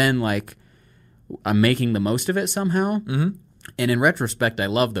 Oh, yeah. But then, like, I'm making the most of it somehow. And in retrospect, I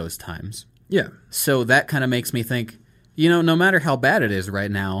love those times. Yeah. So that kind of makes me think, no matter how bad it is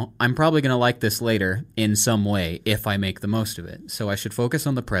right now, I'm probably going to like this later in some way if I make the most of it. So I should focus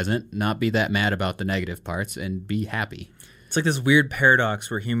on the present, not be that mad about the negative parts, and be happy. It's like this weird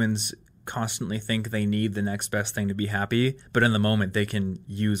paradox where humans constantly think they need the next best thing to be happy, but in the moment they can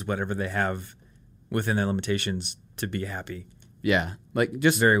use whatever they have within their limitations to be happy. Yeah, like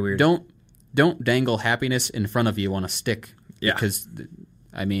just very weird. Don't dangle happiness in front of you on a stick. Yeah. Because,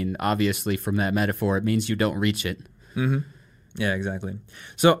 I mean, obviously from that metaphor, it means you don't reach it. Mm-hmm. Yeah, exactly.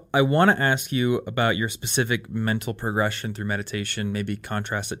 So I want to ask you about your specific mental progression through meditation, maybe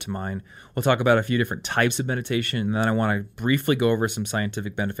contrast it to mine. We'll talk about a few different types of meditation, and then I want to briefly go over some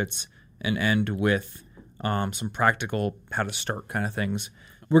scientific benefits and end with some practical how to start kind of things.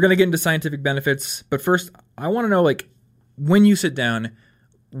 We're going to get into scientific benefits, but first I want to know, like, when you sit down,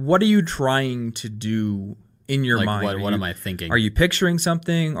 what are you trying to do in your mind? What am I thinking? Are you picturing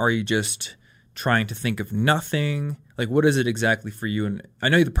something? Are you just trying to think of nothing? Like, what is it exactly for you? And I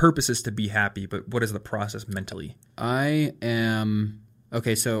know the purpose is to be happy, but what is the process mentally? I am...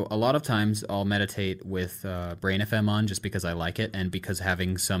 Okay, so a lot of times I'll meditate with Brain FM on just because I like it, and because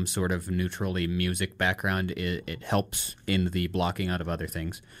having some sort of neutrally music background, it helps in the blocking out of other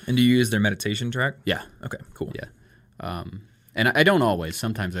things. And do you use their meditation track? Yeah. Okay, cool. Yeah. And I don't always.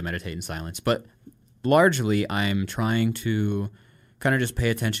 Sometimes I meditate in silence. But largely I'm trying to kind of just pay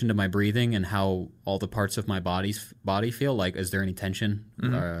attention to my breathing and how all the parts of my body feel. Like, is there any tension?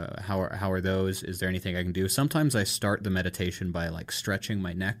 Mm-hmm. How are those? Is there anything I can do? Sometimes I start the meditation by like stretching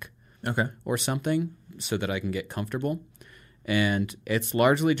my neck, or something, so that I can get comfortable. And it's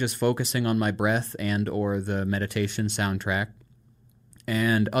largely just focusing on my breath and or the meditation soundtrack.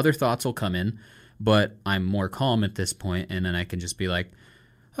 And other thoughts will come in, but I'm more calm at this point, and then I can just be like,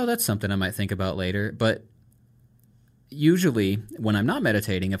 oh, that's something I might think about later. But usually, when I'm not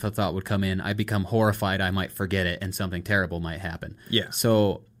meditating, if a thought would come in, I become horrified I might forget it and something terrible might happen. Yeah.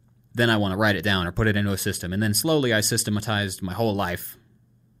 So then I want to write it down or put it into a system. And then slowly I systematized my whole life,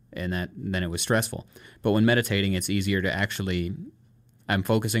 and then it was stressful. But when meditating, it's easier to actually... I'm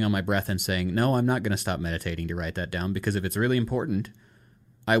focusing on my breath and saying, no, I'm not going to stop meditating to write that down, because if it's really important,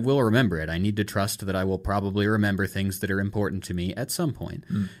 I will remember it. I need to trust that I will probably remember things that are important to me at some point.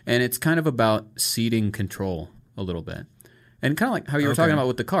 And it's kind of about ceding control a little bit. And kind of like how you were talking about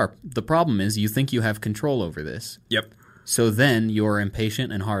with the car. The problem is you think you have control over this. Yep. So then you're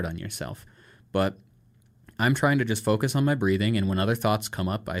impatient and hard on yourself. But I'm trying to just focus on my breathing, and when other thoughts come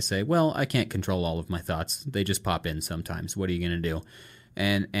up, I say, well, I can't control all of my thoughts. They just pop in sometimes. What are you going to do?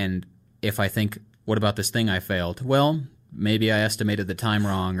 And if I think, what about this thing I failed? Well, maybe I estimated the time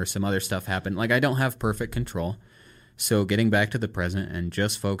wrong or some other stuff happened. Like, I don't have perfect control. So getting back to the present and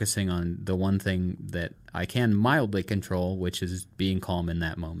just focusing on the one thing that I can mildly control, which is being calm in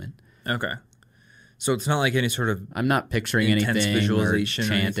that moment. Okay. So it's not like any sort of... I'm not picturing intense anything visualization or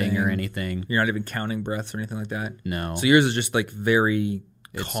chanting or anything. You're not even counting breaths or anything like that? No. So yours is just like very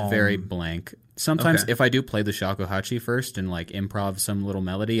calm. It's very blank. Sometimes if I do play the shakuhachi first and like improv some little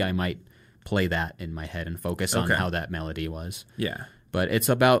melody, I might play that in my head and focus on how that melody was. Yeah. But it's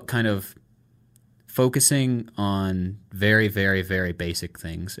about kind of focusing on very, very, very basic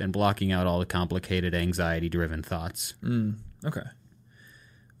things and blocking out all the complicated anxiety-driven thoughts. Okay.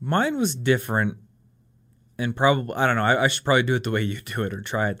 Mine was different, and probably, I don't know, I should probably do it the way you do it or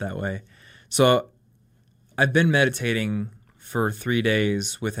try it that way. So I've been meditating for 3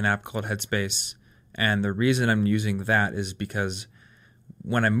 days with an app called Headspace, and the reason I'm using that is because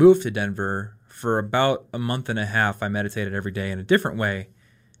when I moved to Denver, for about a month and a half, I meditated every day in a different way,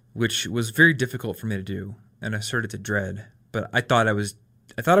 which was very difficult for me to do, and I started to dread. But I thought I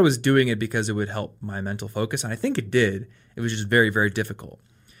was doing it because it would help my mental focus, and I think it did. It was just very, very difficult.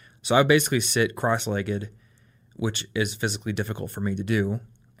 So I would basically sit cross-legged, which is physically difficult for me to do.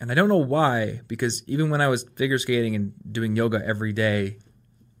 And I don't know why, because even when I was figure skating and doing yoga every day,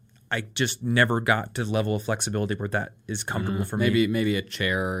 I just never got to the level of flexibility where that is comfortable for me. Maybe a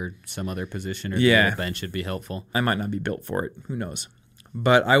chair or some other position or a bench would be helpful. I might not be built for it. Who knows?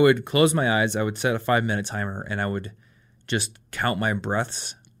 But I would close my eyes, I would set a 5-minute timer, and I would just count my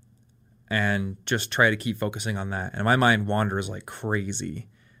breaths and just try to keep focusing on that. And my mind wanders like crazy.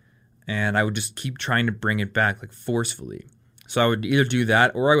 And I would just keep trying to bring it back like forcefully. So I would either do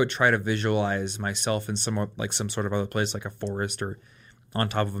that, or I would try to visualize myself in some sort of other place, like a forest or on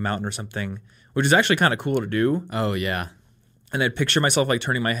top of a mountain or something, which is actually kind of cool to do. Oh, yeah. And I'd picture myself like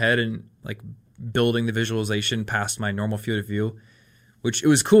turning my head and like building the visualization past my normal field of view, which it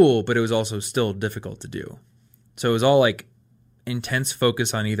was cool, but it was also still difficult to do. So it was all like intense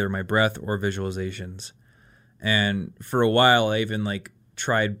focus on either my breath or visualizations. And for a while, I even like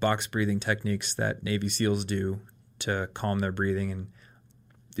tried box breathing techniques that Navy SEALs do to calm their breathing, and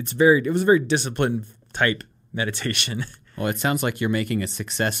it was a very disciplined type meditation. Well, it sounds like you're making a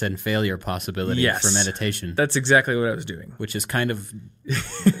success and failure possibility for meditation. That's exactly what I was doing. Which is kind of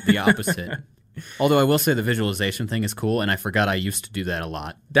the opposite. Although I will say the visualization thing is cool, and I forgot I used to do that a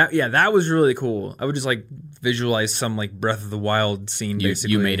lot. That was really cool. I would just like visualize some like Breath of the Wild scene.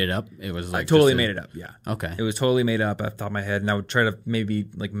 Basically, you made it up. It was like I totally made it up. Yeah. Okay. It was totally made up off the top of my head, and I would try to maybe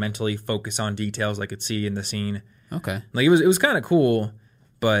like mentally focus on details I could see in the scene. Okay. Like it was kind of cool,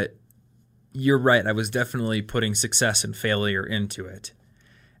 but you're right. I was definitely putting success and failure into it,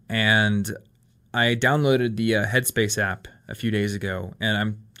 and I downloaded the Headspace app a few days ago, and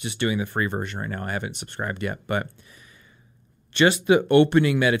I'm just doing the free version right now. I haven't subscribed yet, but just the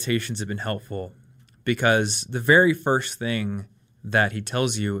opening meditations have been helpful because the very first thing that he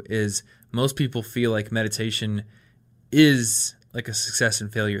tells you is most people feel like meditation is like a success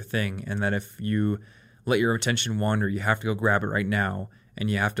and failure thing, and that if you let your attention wander, you have to go grab it right now, and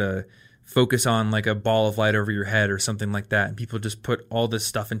you have to focus on like a ball of light over your head or something like that, and people just put all this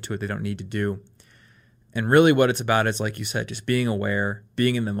stuff into it they don't need to do. And really what it's about is, like you said, just being aware,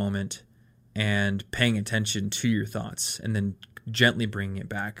 being in the moment, and paying attention to your thoughts, and then gently bringing it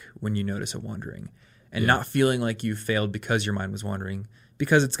back when you notice it wandering. And not feeling like you failed because your mind was wandering,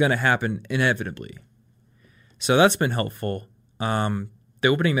 because it's going to happen inevitably. So that's been helpful. The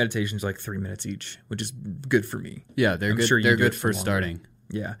opening meditations are like 3 minutes each, which is good for me. Yeah, they're good. Sure they're good for starting.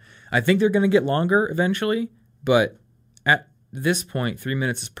 Yeah. I think they're going to get longer eventually, but at this point, 3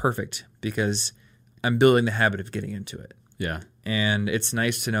 minutes is perfect because I'm building the habit of getting into it. Yeah. And it's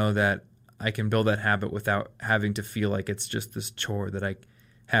nice to know that I can build that habit without having to feel like it's just this chore that I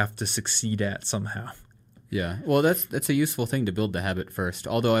have to succeed at somehow. Yeah. Well, that's a useful thing to build the habit first.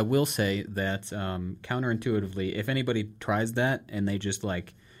 Although I will say that counterintuitively, if anybody tries that and they just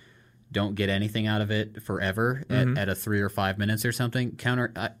like don't get anything out of it forever at a 3 or 5 minutes or something,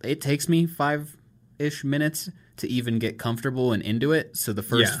 it takes me 5-ish minutes to even get comfortable and into it. So the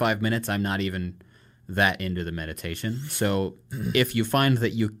first 5 minutes, I'm not even that into the meditation. So if you find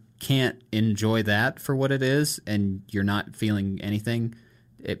that you can't enjoy that for what it is and you're not feeling anything,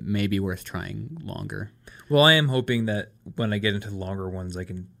 it may be worth trying longer. Well, I am hoping that when I get into the longer ones, I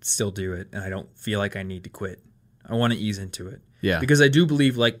can still do it and I don't feel like I need to quit. I want to ease into it. Yeah. Because I do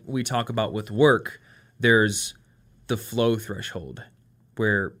believe, like we talk about with work, there's the flow threshold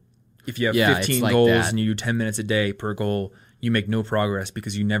where if you have 15 like goals that. and you do 10 minutes a day per goal, you make no progress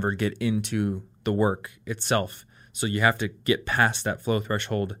because you never get into the work itself. So you have to get past that flow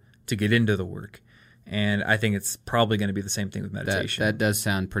threshold to get into the work. And I think it's probably going to be the same thing with meditation. That does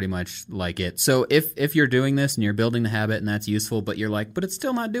sound pretty much like it. So if you're doing this and you're building the habit and that's useful, but you're like, but it's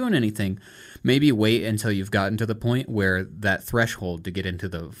still not doing anything, maybe wait until you've gotten to the point where that threshold to get into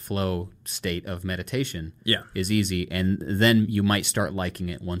the flow state of meditation is easy. And then you might start liking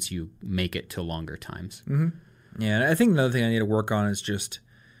it once you make it to longer times. Mm-hmm. Yeah, and I think another thing I need to work on is just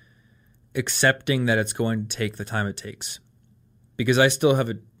accepting that it's going to take the time it takes. Because I still have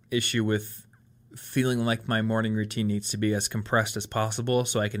an issue with feeling like my morning routine needs to be as compressed as possible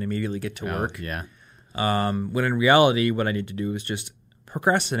so I can immediately get to work. Yeah. When in reality, what I need to do is just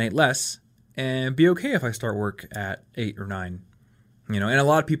procrastinate less and be okay if I start work at 8 or 9. And a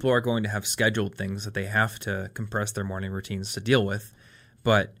lot of people are going to have scheduled things that they have to compress their morning routines to deal with.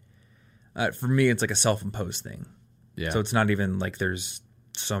 But for me, it's like a self-imposed thing. Yeah. So it's not even like there's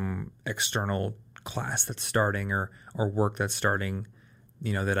some external class that's starting or work that's starting,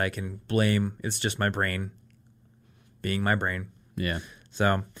 that I can blame. It's just my brain being my brain. Yeah.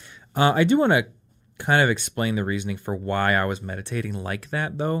 So I do want to kind of explain the reasoning for why I was meditating like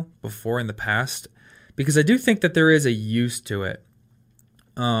that, though, before in the past, because I do think that there is a use to it.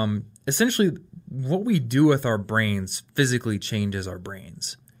 Essentially, what we do with our brains physically changes our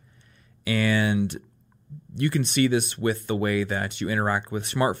brains. And you can see this with the way that you interact with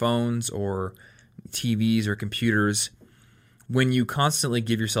smartphones or TVs or computers. When you constantly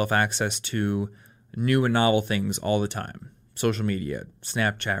give yourself access to new and novel things all the time, social media,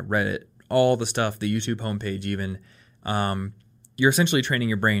 Snapchat, Reddit, all the stuff, the YouTube homepage even, you're essentially training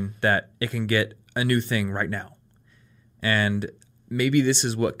your brain that it can get a new thing right now. And maybe this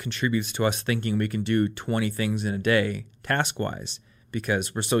is what contributes to us thinking we can do 20 things in a day, task-wise,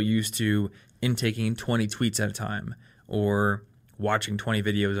 because we're so used to intaking 20 tweets at a time or watching 20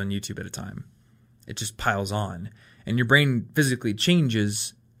 videos on YouTube at a time. It just piles on. And your brain physically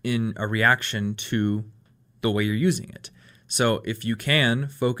changes in a reaction to the way you're using it. So if you can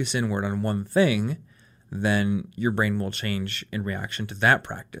focus inward on one thing, then your brain will change in reaction to that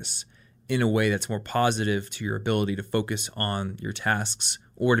practice. in a way that's more positive to your ability to focus on your tasks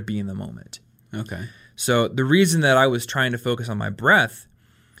or to be in the moment. Okay. So the reason that I was trying to focus on my breath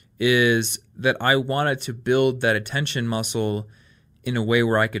is that I wanted to build that attention muscle in a way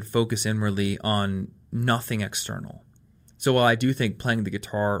where I could focus inwardly on nothing external. So while I do think playing the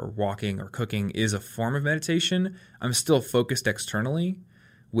guitar or walking or cooking is a form of meditation, I'm still focused externally,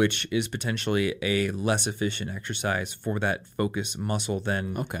 which is potentially a less efficient exercise for that focus muscle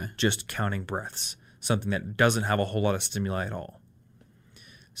than just counting breaths, something that doesn't have a whole lot of stimuli at all.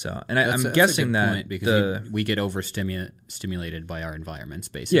 So, and I'm guessing that point because we get overstimulated by our environments,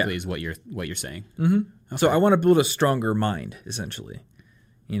 basically, is what you're saying. Mm-hmm. Okay. So I want to build a stronger mind, essentially,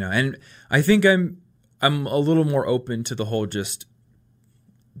 and I think I'm a little more open to the whole just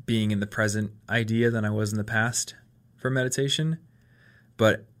being in the present idea than I was in the past for meditation.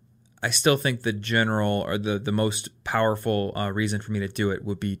 But I still think the general or the most powerful reason for me to do it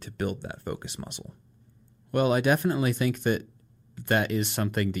would be to build that focus muscle. Well, I definitely think that is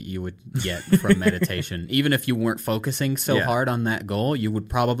something that you would get from meditation. Even if you weren't focusing so hard on that goal, you would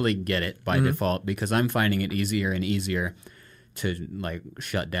probably get it by default, because I'm finding it easier and easier to like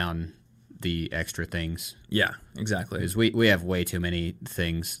shut down the extra things. Yeah, exactly. Because we have way too many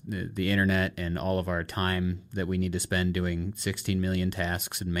things. The internet and all of our time that we need to spend doing 16 million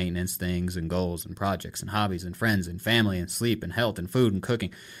tasks and maintenance things and goals and projects and hobbies and friends and family and sleep and health and food and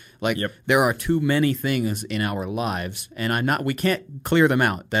cooking. Like, there are too many things in our lives, and we can't clear them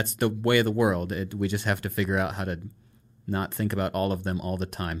out. That's the way of the world. We just have to figure out how to not think about all of them all the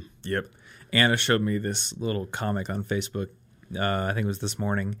time. Yep. Anna showed me this little comic on Facebook. I think it was this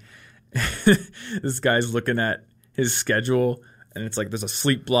morning. This guy's looking at his schedule, and it's like there's a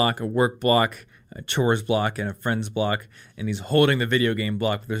sleep block, a work block, a chores block, and a friends block, and he's holding the video game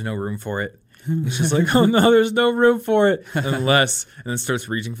block, but there's no room for it. He's just like, oh no, there's no room for it, and then starts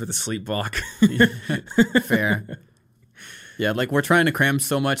reaching for the sleep block. Fair. Yeah, like we're trying to cram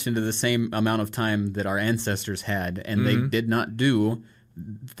so much into the same amount of time that our ancestors had, and they did not do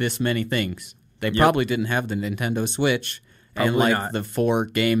this many things. They probably didn't have the Nintendo Switch. Probably and not. The 4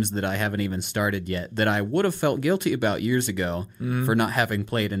 games that I haven't even started yet that I would have felt guilty about years ago for not having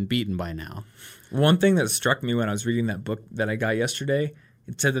played and beaten by now. One thing that struck me when I was reading that book that I got yesterday,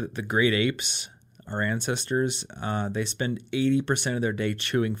 it said that the great apes, our ancestors, they spend 80% of their day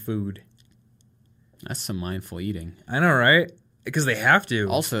chewing food. That's some mindful eating. I know, right? Because they have to.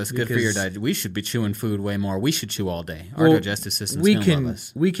 Also, it's good for your diet. We should be chewing food way more. We should chew all day. Our digestive system's going to love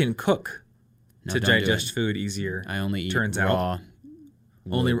us. We can cook. To digest food easier. I only eat raw.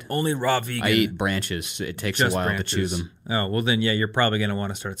 Only raw vegan. I eat branches. It takes a while to chew them. Oh, well then, you're probably going to want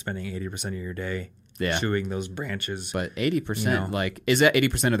to start spending 80% of your day chewing those branches. But 80%, is that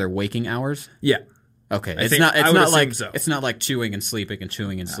 80% of their waking hours? Yeah. Okay. It's not like chewing and sleeping and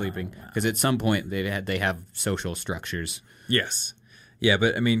chewing and sleeping, because at some point they have social structures. Yes. Yeah,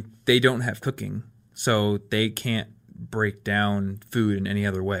 but I mean, they don't have cooking, so they can't break down food in any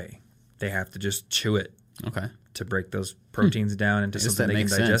other way. They have to just chew it to break those proteins down into something they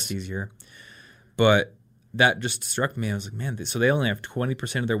can digest easier. But that just struck me. I was like, man, so they only have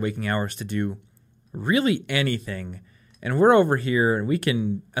 20% of their waking hours to do really anything. And we're over here,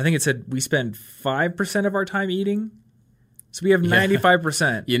 and I think it said we spend 5% of our time eating. So we have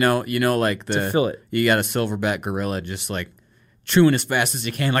 95%. You know, like to fill it. You got a silverback gorilla just like chewing as fast as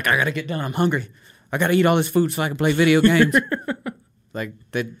you can. Like, I got to get done. I'm hungry. I got to eat all this food so I can play video games. Like,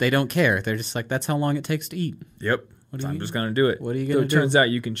 they don't care. They're just like, that's how long it takes to eat. Yep. I'm just going to do it. What are you going to do? It turns out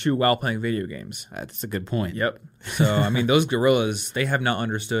you can chew while playing video games. That's a good point. Yep. So, I mean, those gorillas, they have not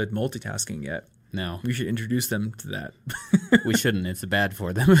understood multitasking yet. No. We should introduce them to that. We shouldn't. It's bad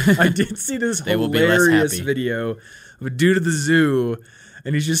for them. I did see this hilarious video of a dude at the zoo,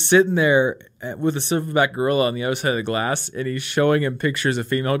 and he's just sitting there with a silverback gorilla on the other side of the glass, and he's showing him pictures of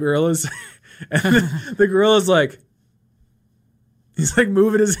female gorillas. And the gorilla's like, he's like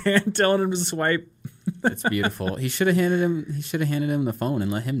moving his hand, telling him to swipe. It's beautiful. He should have handed him the phone and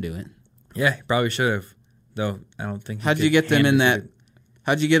let him do it. Yeah, he probably should have. Though I don't think. How'd you get them in that?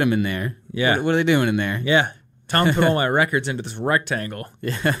 How'd you get them in there? Yeah. What are they doing in there? Yeah. Tom put all my records into this rectangle.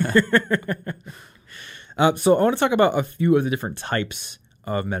 Yeah. So I want to talk about a few of the different types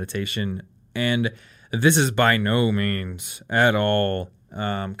of meditation, and this is by no means at all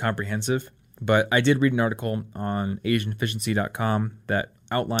comprehensive. But I did read an article on AsianEfficiency.com that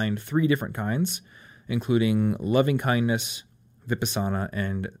outlined 3 different kinds, including loving kindness, vipassana,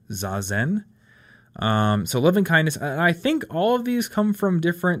 and zazen. So loving kindness, and I think all of these come from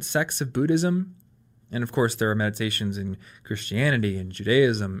different sects of Buddhism. And of course, there are meditations in Christianity and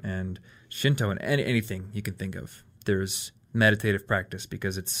Judaism and Shinto and anything you can think of. There's meditative practice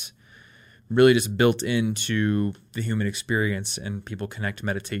because it's really just built into the human experience, and people connect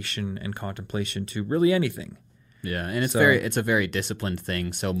meditation and contemplation to really anything. Yeah, and it's a very disciplined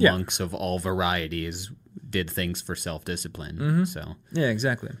thing. So monks of all varieties did things for self-discipline. Mm-hmm. So yeah,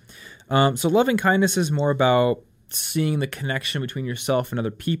 exactly. So loving kindness is more about seeing the connection between yourself and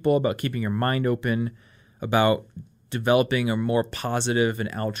other people, about keeping your mind open, about developing a more positive and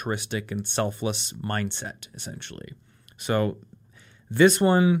altruistic and selfless mindset, essentially. So this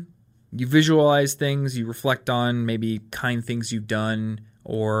one, you visualize things, you reflect on maybe kind things you've done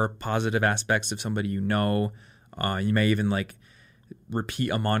or positive aspects of somebody you know. You may even like repeat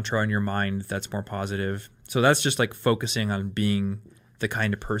a mantra in your mind that's more positive. So that's just like focusing on being the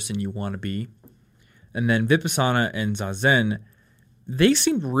kind of person you want to be. And then Vipassana and Zazen, they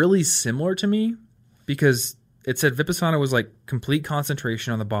seemed really similar to me because it said Vipassana was like complete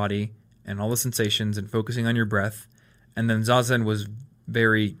concentration on the body and all the sensations and focusing on your breath. And then Zazen was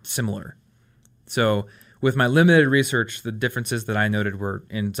very similar. So with my limited research, the differences that I noted were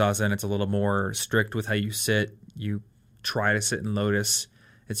in Zazen, it's a little more strict with how you sit. You try to sit in lotus.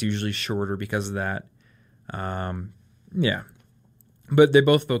 It's usually shorter because of that. Yeah. But they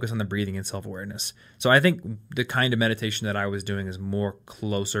both focus on the breathing and self-awareness. So I think the kind of meditation that I was doing is more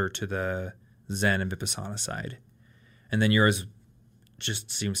closer to the Zen and Vipassana side. And then yours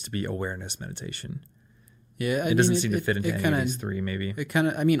just seems to be awareness meditation. Yeah, it doesn't seem to fit into any of these three, maybe. It kind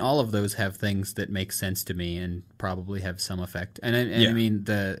of, I mean, all of those have things that make sense to me and probably have some effect. And I mean,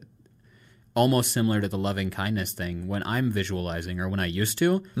 almost similar to the loving kindness thing, when I'm visualizing, or when I used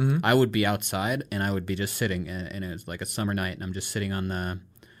to, I would be outside and I would be just sitting, and it was like a summer night, and I'm just sitting on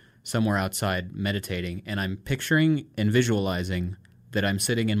somewhere outside meditating, and I'm picturing and visualizing that I'm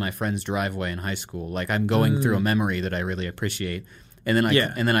sitting in my friend's driveway in high school, like I'm going through a memory that I really appreciate, and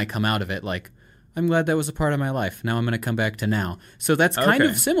then I come out of it like, I'm glad that was a part of my life. Now I'm going to come back to now. So that's kind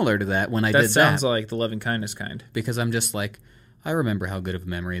of similar to that when I did that. That sounds like the loving kindness kind. Because I'm just like, I remember how good of a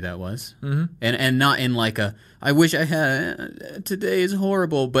memory that was. Mm-hmm. And not in like I wish I had, today is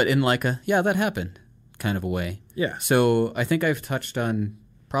horrible, but in like yeah, that happened kind of a way. Yeah. So I think I've touched on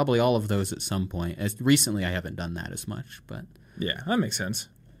probably all of those at some point. As recently, I haven't done that as much, but. Yeah, that makes sense.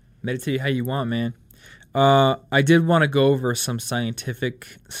 Meditate how you want, man. I did want to go over some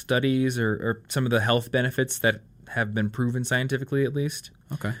scientific studies or some of the health benefits that have been proven scientifically, at least.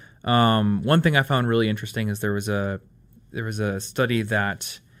 Okay. One thing I found really interesting is there was a study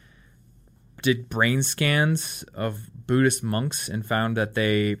that did brain scans of Buddhist monks and found that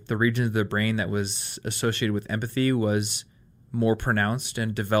the region of the brain that was associated with empathy was more pronounced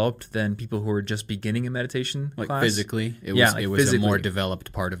and developed than people who were just beginning a meditation like class. Physically, it was physically. A more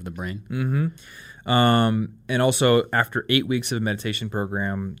developed part of the brain. Mm-hmm. And also, after 8 weeks of a meditation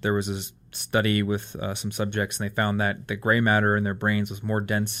program, there was a study with some subjects, and they found that the gray matter in their brains was more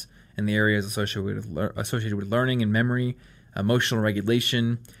dense in the areas associated with learning and memory, emotional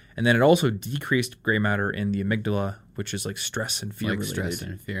regulation, and then it also decreased gray matter in the amygdala, which is like stress and fear related. Stress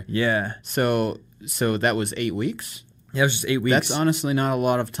and fear. Yeah. So that was 8 weeks? Yeah, it was just 8 weeks. That's honestly not a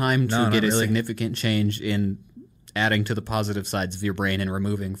lot of time to get a significant change in adding to the positive sides of your brain and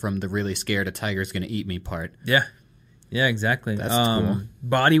removing from the really scared a tiger's going to eat me part. Yeah. Yeah, exactly. That's cool.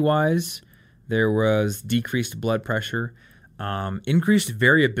 Body-wise, there was decreased blood pressure, increased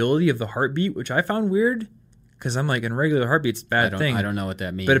variability of the heartbeat, which I found weird because I'm like, in regular heartbeat's a bad thing. I don't know what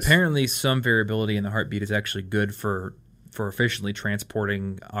that means. But apparently some variability in the heartbeat is actually good for efficiently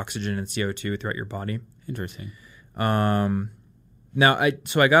transporting oxygen and CO2 throughout your body. Interesting. Now, I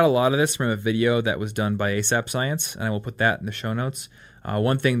got a lot of this from a video that was done by ASAP Science, and I will put that in the show notes.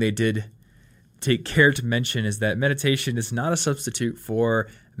 One thing they did take care to mention is that meditation is not a substitute for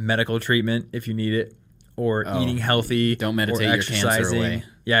medical treatment if you need it, or eating healthy, don't meditate or exercising. Your cancer away.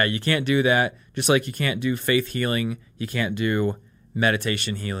 Yeah, you can't do that. Just like you can't do faith healing, you can't do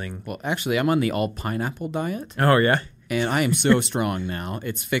meditation healing. Well, actually, I'm on the all pineapple diet. Oh, yeah? And I am so strong now.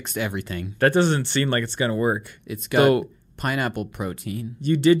 It's fixed everything. That doesn't seem like it's going to work. It's got pineapple protein.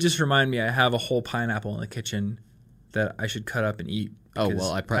 You did just remind me I have a whole pineapple in the kitchen that I should cut up and eat. Oh,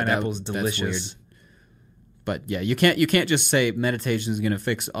 well, pineapple's delicious. That's weird. But yeah, you can't just say meditation is going to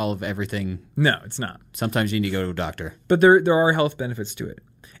fix all of everything. No, it's not. Sometimes you need to go to a doctor. But there are health benefits to it.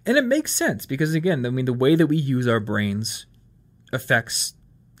 And it makes sense because, again, I mean, the way that we use our brains affects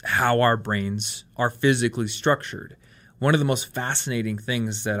how our brains are physically structured. One of the most fascinating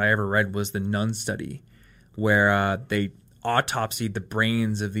things that I ever read was the nun study, where they autopsied the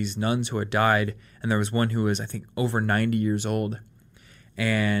brains of these nuns who had died, and there was one who was, I think, over 90 years old.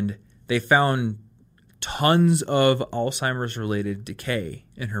 And they found tons of Alzheimer's-related decay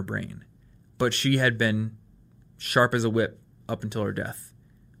in her brain, but she had been sharp as a whip up until her death.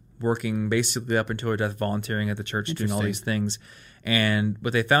 working basically up until her death, volunteering at the church, doing all Interesting. these things. And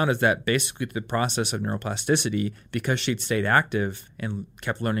what they found is that basically the process of neuroplasticity, because she'd stayed active and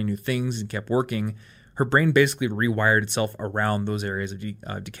kept learning new things and kept working, her brain basically rewired itself around those areas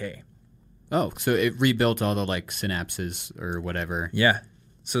of decay. Oh, so it rebuilt all the like synapses or whatever. Yeah.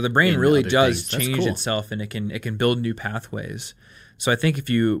 So the brain In really other does things. That's change cool. itself, and it can build new pathways. So I think if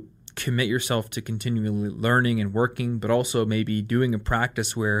you commit yourself to continually learning and working, but also maybe doing a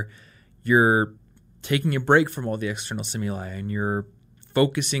practice where you're taking a break from all the external stimuli and you're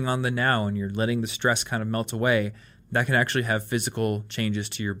focusing on the now and you're letting the stress kind of melt away, that can actually have physical changes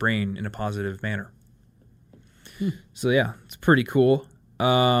to your brain in a positive manner. So yeah, it's pretty cool.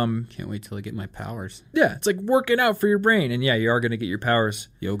 Can't wait till I get my powers. Yeah, it's like working out for your brain. And yeah, you are going to get your powers.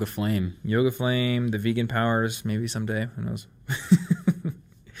 Yoga Flame. Yoga Flame, the vegan powers, maybe someday. Who knows?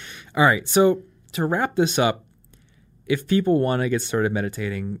 All right, so to wrap this up, if people want to get started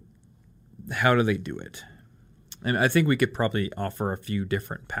meditating, how do they do it? And I think we could probably offer a few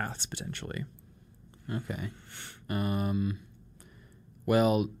different paths potentially. Okay.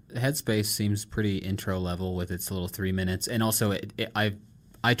 Well, Headspace seems pretty intro level with its little 3 minutes, and also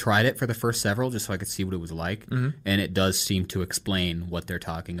I tried it for the first several just so I could see what it was like, and it does seem to explain what they're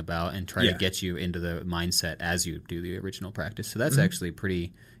talking about and try to get you into the mindset as you do the original practice. So that's actually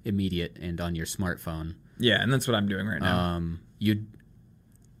pretty immediate and on your smartphone. Yeah, and that's what I'm doing right now. You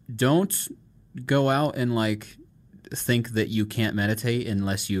don't go out and like think that you can't meditate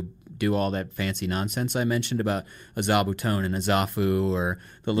unless you do all that fancy nonsense I mentioned about a Zabuton and a Zafu or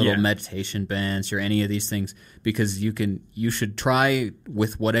the little meditation bench or any of these things, because you should try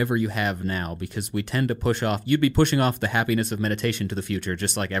with whatever you have now, because we tend to you'd be pushing off the happiness of meditation to the future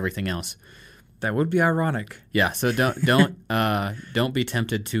just like everything else. That would be ironic. Yeah, so don't be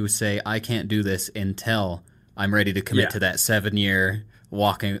tempted to say I can't do this until I'm ready to commit to that 7-year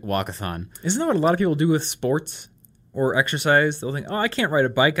walkathon. Isn't that what a lot of people do with sports or exercise? They'll think, oh, I can't ride a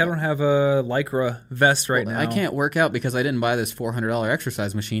bike. I don't have a Lycra vest right now. I can't work out because I didn't buy this $400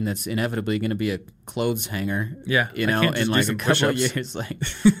 exercise machine that's inevitably going to be a clothes hanger. Yeah, you I know, can't just in do like a some couple of push-ups. years.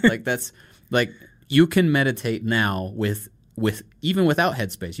 Like that's like you can meditate now with even without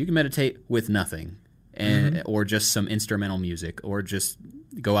Headspace. You can meditate with nothing, and or just some instrumental music, or just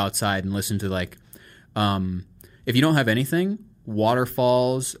go outside and listen to like if you don't have anything,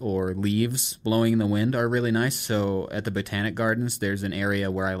 waterfalls or leaves blowing in the wind are really nice. So at the Botanic Gardens, there's an area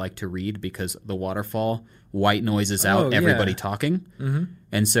where I like to read because the waterfall white noises out everybody talking,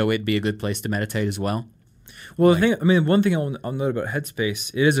 and so it'd be a good place to meditate as well. Well, one thing I'll note about Headspace,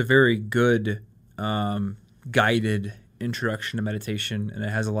 it is a very good guided introduction to meditation, and it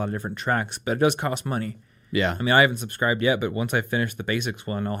has a lot of different tracks, but it does cost money. Yeah, I mean, I haven't subscribed yet, but once I finish the basics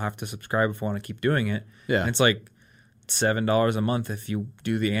one, I'll have to subscribe if I want to keep doing it. Yeah, and it's like $7 a month if you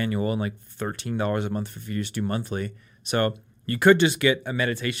do the annual, and like $13 a month if you just do monthly. So you could just get a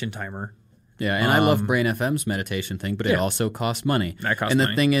meditation timer. Yeah, and I love Brain FM's meditation thing, but it also costs money. That costs money.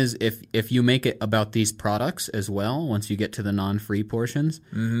 money. The thing is, if you make it about these products as well, once you get to the non-free portions,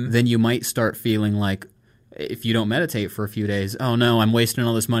 then you might start feeling like, if you don't meditate for a few days, oh no, I'm wasting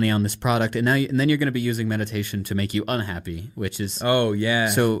all this money on this product, and then you're going to be using meditation to make you unhappy, which is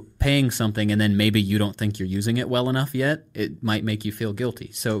so paying something and then maybe you don't think you're using it well enough yet, it might make you feel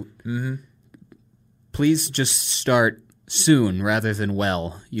guilty. So please just start soon rather than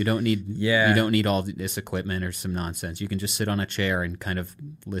well. You don't need all this equipment or some nonsense. You can just sit on a chair and kind of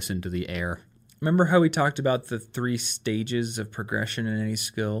listen to the air. Remember how we talked about the 3 stages of progression in any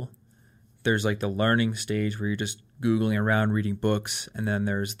skill? There's like the learning stage where you're just Googling around, reading books. And then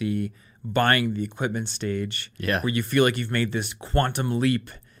there's the buying the equipment stage where you feel like you've made this quantum leap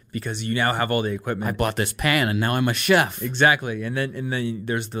because you now have all the equipment. I bought this pan and now I'm a chef. Exactly. And then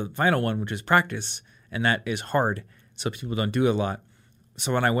there's the final one, which is practice. And that is hard. So people don't do it a lot.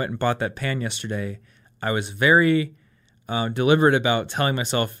 So when I went and bought that pan yesterday, I was very deliberate about telling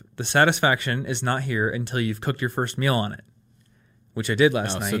myself the satisfaction is not here until you've cooked your first meal on it. Which I did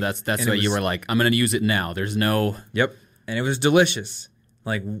last night. So that's why you were like, I'm going to use it now. There's no... Yep. And it was delicious.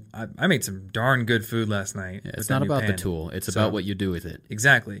 Like, I made some darn good food last night. Yeah, it's not about the tool. It's about what you do with it.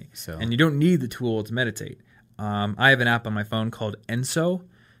 Exactly. And you don't need the tool to meditate. I have an app on my phone called Enso,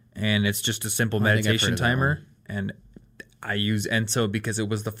 and it's just a simple meditation timer. And I use Enso because it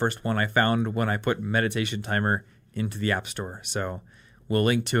was the first one I found when I put meditation timer into the App Store. So we'll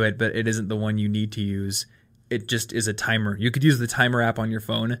link to it, but it isn't the one you need to use. It just is a timer. You could use the timer app on your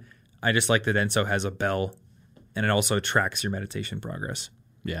phone. I just like that Enso has a bell, and it also tracks your meditation progress.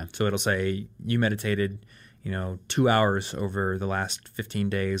 Yeah. So it'll say you meditated, 2 hours over the last 15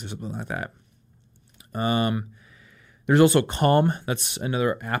 days or something like that. There's also Calm. That's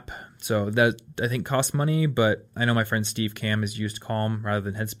another app. So that I think costs money, but I know my friend Steve Cam has used Calm rather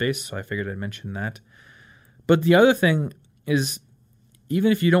than Headspace, so I figured I'd mention that. But the other thing is,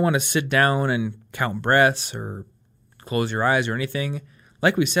 even if you don't want to sit down and count breaths or close your eyes or anything,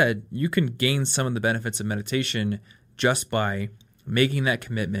 like we said, you can gain some of the benefits of meditation just by making that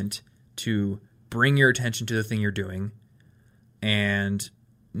commitment to bring your attention to the thing you're doing and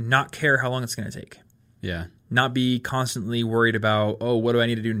not care how long it's going to take. Yeah. Not be constantly worried about, oh, what do I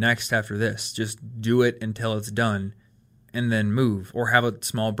need to do next after this? Just do it until it's done and then move, or have a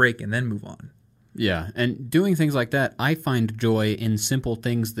small break and then move on. Yeah, and doing things like that, I find joy in simple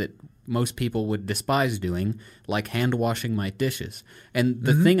things that most people would despise doing, like hand washing my dishes. And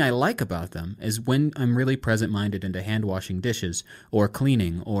the thing I like about them is when I'm really present-minded into hand washing dishes, or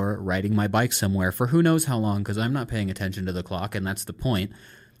cleaning, or riding my bike somewhere for who knows how long, because I'm not paying attention to the clock, and that's the point.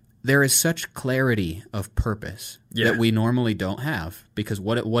 There is such clarity of purpose that we normally don't have, because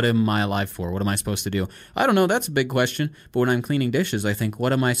what am I alive for? What am I supposed to do? I don't know. That's a big question. But when I'm cleaning dishes, I think,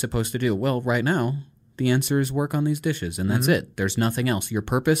 what am I supposed to do? Well, right now, the answer is work on these dishes, and that's it. There's nothing else. Your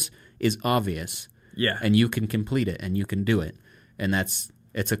purpose is obvious, and you can complete it, and you can do it. And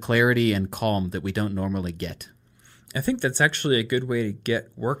it's a clarity and calm that we don't normally get. I think that's actually a good way to get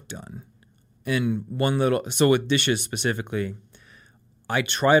work done. And so with dishes specifically, I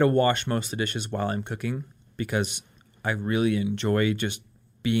try to wash most of the dishes while I'm cooking because I really enjoy just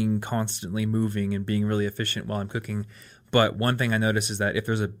being constantly moving and being really efficient while I'm cooking. But one thing I notice is that if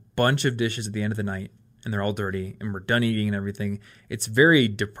there's a bunch of dishes at the end of the night and they're all dirty and we're done eating and everything, it's very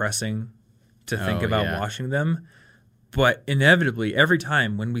depressing to think about washing them. But inevitably, every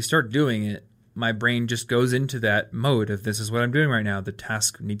time when we start doing it, my brain just goes into that mode of, this is what I'm doing right now. The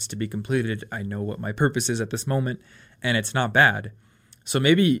task needs to be completed. I know what my purpose is at this moment, and it's not bad. So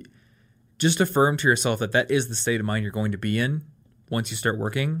maybe just affirm to yourself that is the state of mind you're going to be in once you start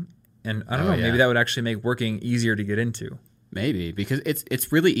working. And I don't know, maybe that would actually make working easier to get into. Maybe, because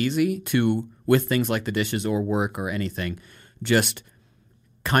it's really easy to, with things like the dishes or work or anything, just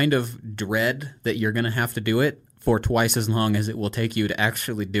kind of dread that you're going to have to do it for twice as long as it will take you to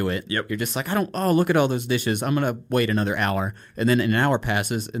actually do it. Yep. You're just like, look at all those dishes. I'm going to wait another hour. And then an hour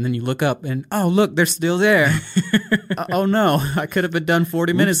passes, and then you look up and, oh, look, they're still there. Oh, no, I could have been done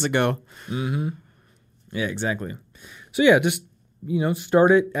 40 minutes ago. Mm-hmm. Yeah, exactly. So, yeah, just,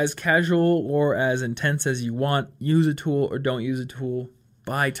 start it as casual or as intense as you want. Use a tool or don't use a tool.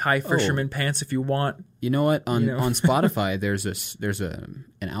 Buy Thai fisherman pants if you want. You know what? On Spotify, there's an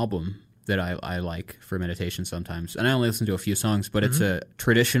album that I like for meditation sometimes. And I only listen to a few songs, but it's a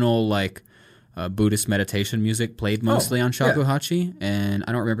traditional Buddhist meditation music played mostly on shakuhachi. And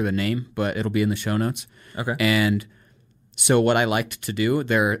I don't remember the name, but it'll be in the show notes. Okay. And so what I liked to do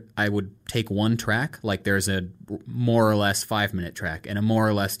I would take one track, like there's a more or less 5-minute track and a more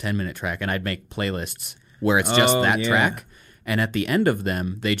or less 10-minute track, and I'd make playlists where it's just that track. And at the end of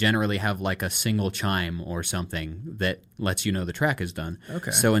them, they generally have like a single chime or something that lets you know the track is done. Okay.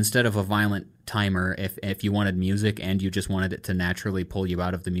 So instead of a violent timer, if you wanted music and you just wanted it to naturally pull you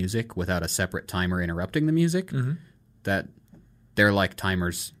out of the music without a separate timer interrupting the music, that they're like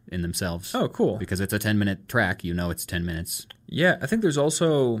timers in themselves. Oh, cool. Because it's a 10-minute track, it's 10 minutes. Yeah, I think there's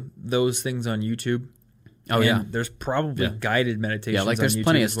also those things on YouTube. Oh, yeah. There's probably guided meditations on YouTube. Yeah, there's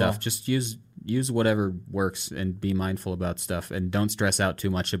plenty of stuff. Well. Just use whatever works and be mindful about stuff, and don't stress out too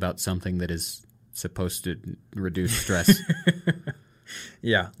much about something that is supposed to reduce stress.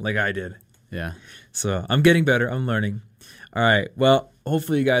 Yeah, like I did. Yeah. So I'm getting better. I'm learning. All right. Well,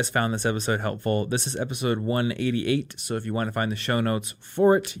 hopefully you guys found this episode helpful. This is episode 188. So if you want to find the show notes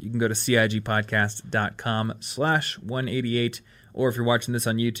for it, you can go to cigpodcast.com/188. Or if you're watching this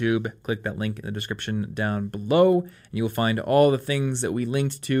on YouTube, click that link in the description down below, and you will find all the things that we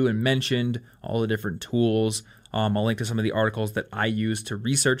linked to and mentioned, all the different tools. I'll link to some of the articles that I used to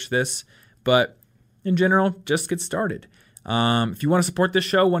research this. But in general, just get started. If you want to support this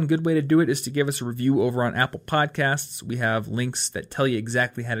show, one good way to do it is to give us a review over on Apple Podcasts. We have links that tell you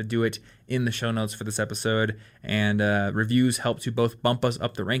exactly how to do it in the show notes for this episode. And reviews help to both bump us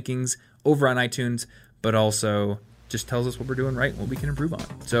up the rankings over on iTunes, but also just tells us what we're doing right and what we can improve on.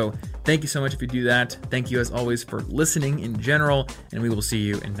 So thank you so much if you do that. Thank you as always for listening in general, and we will see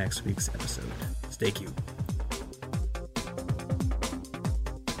you in next week's episode. Stay cute.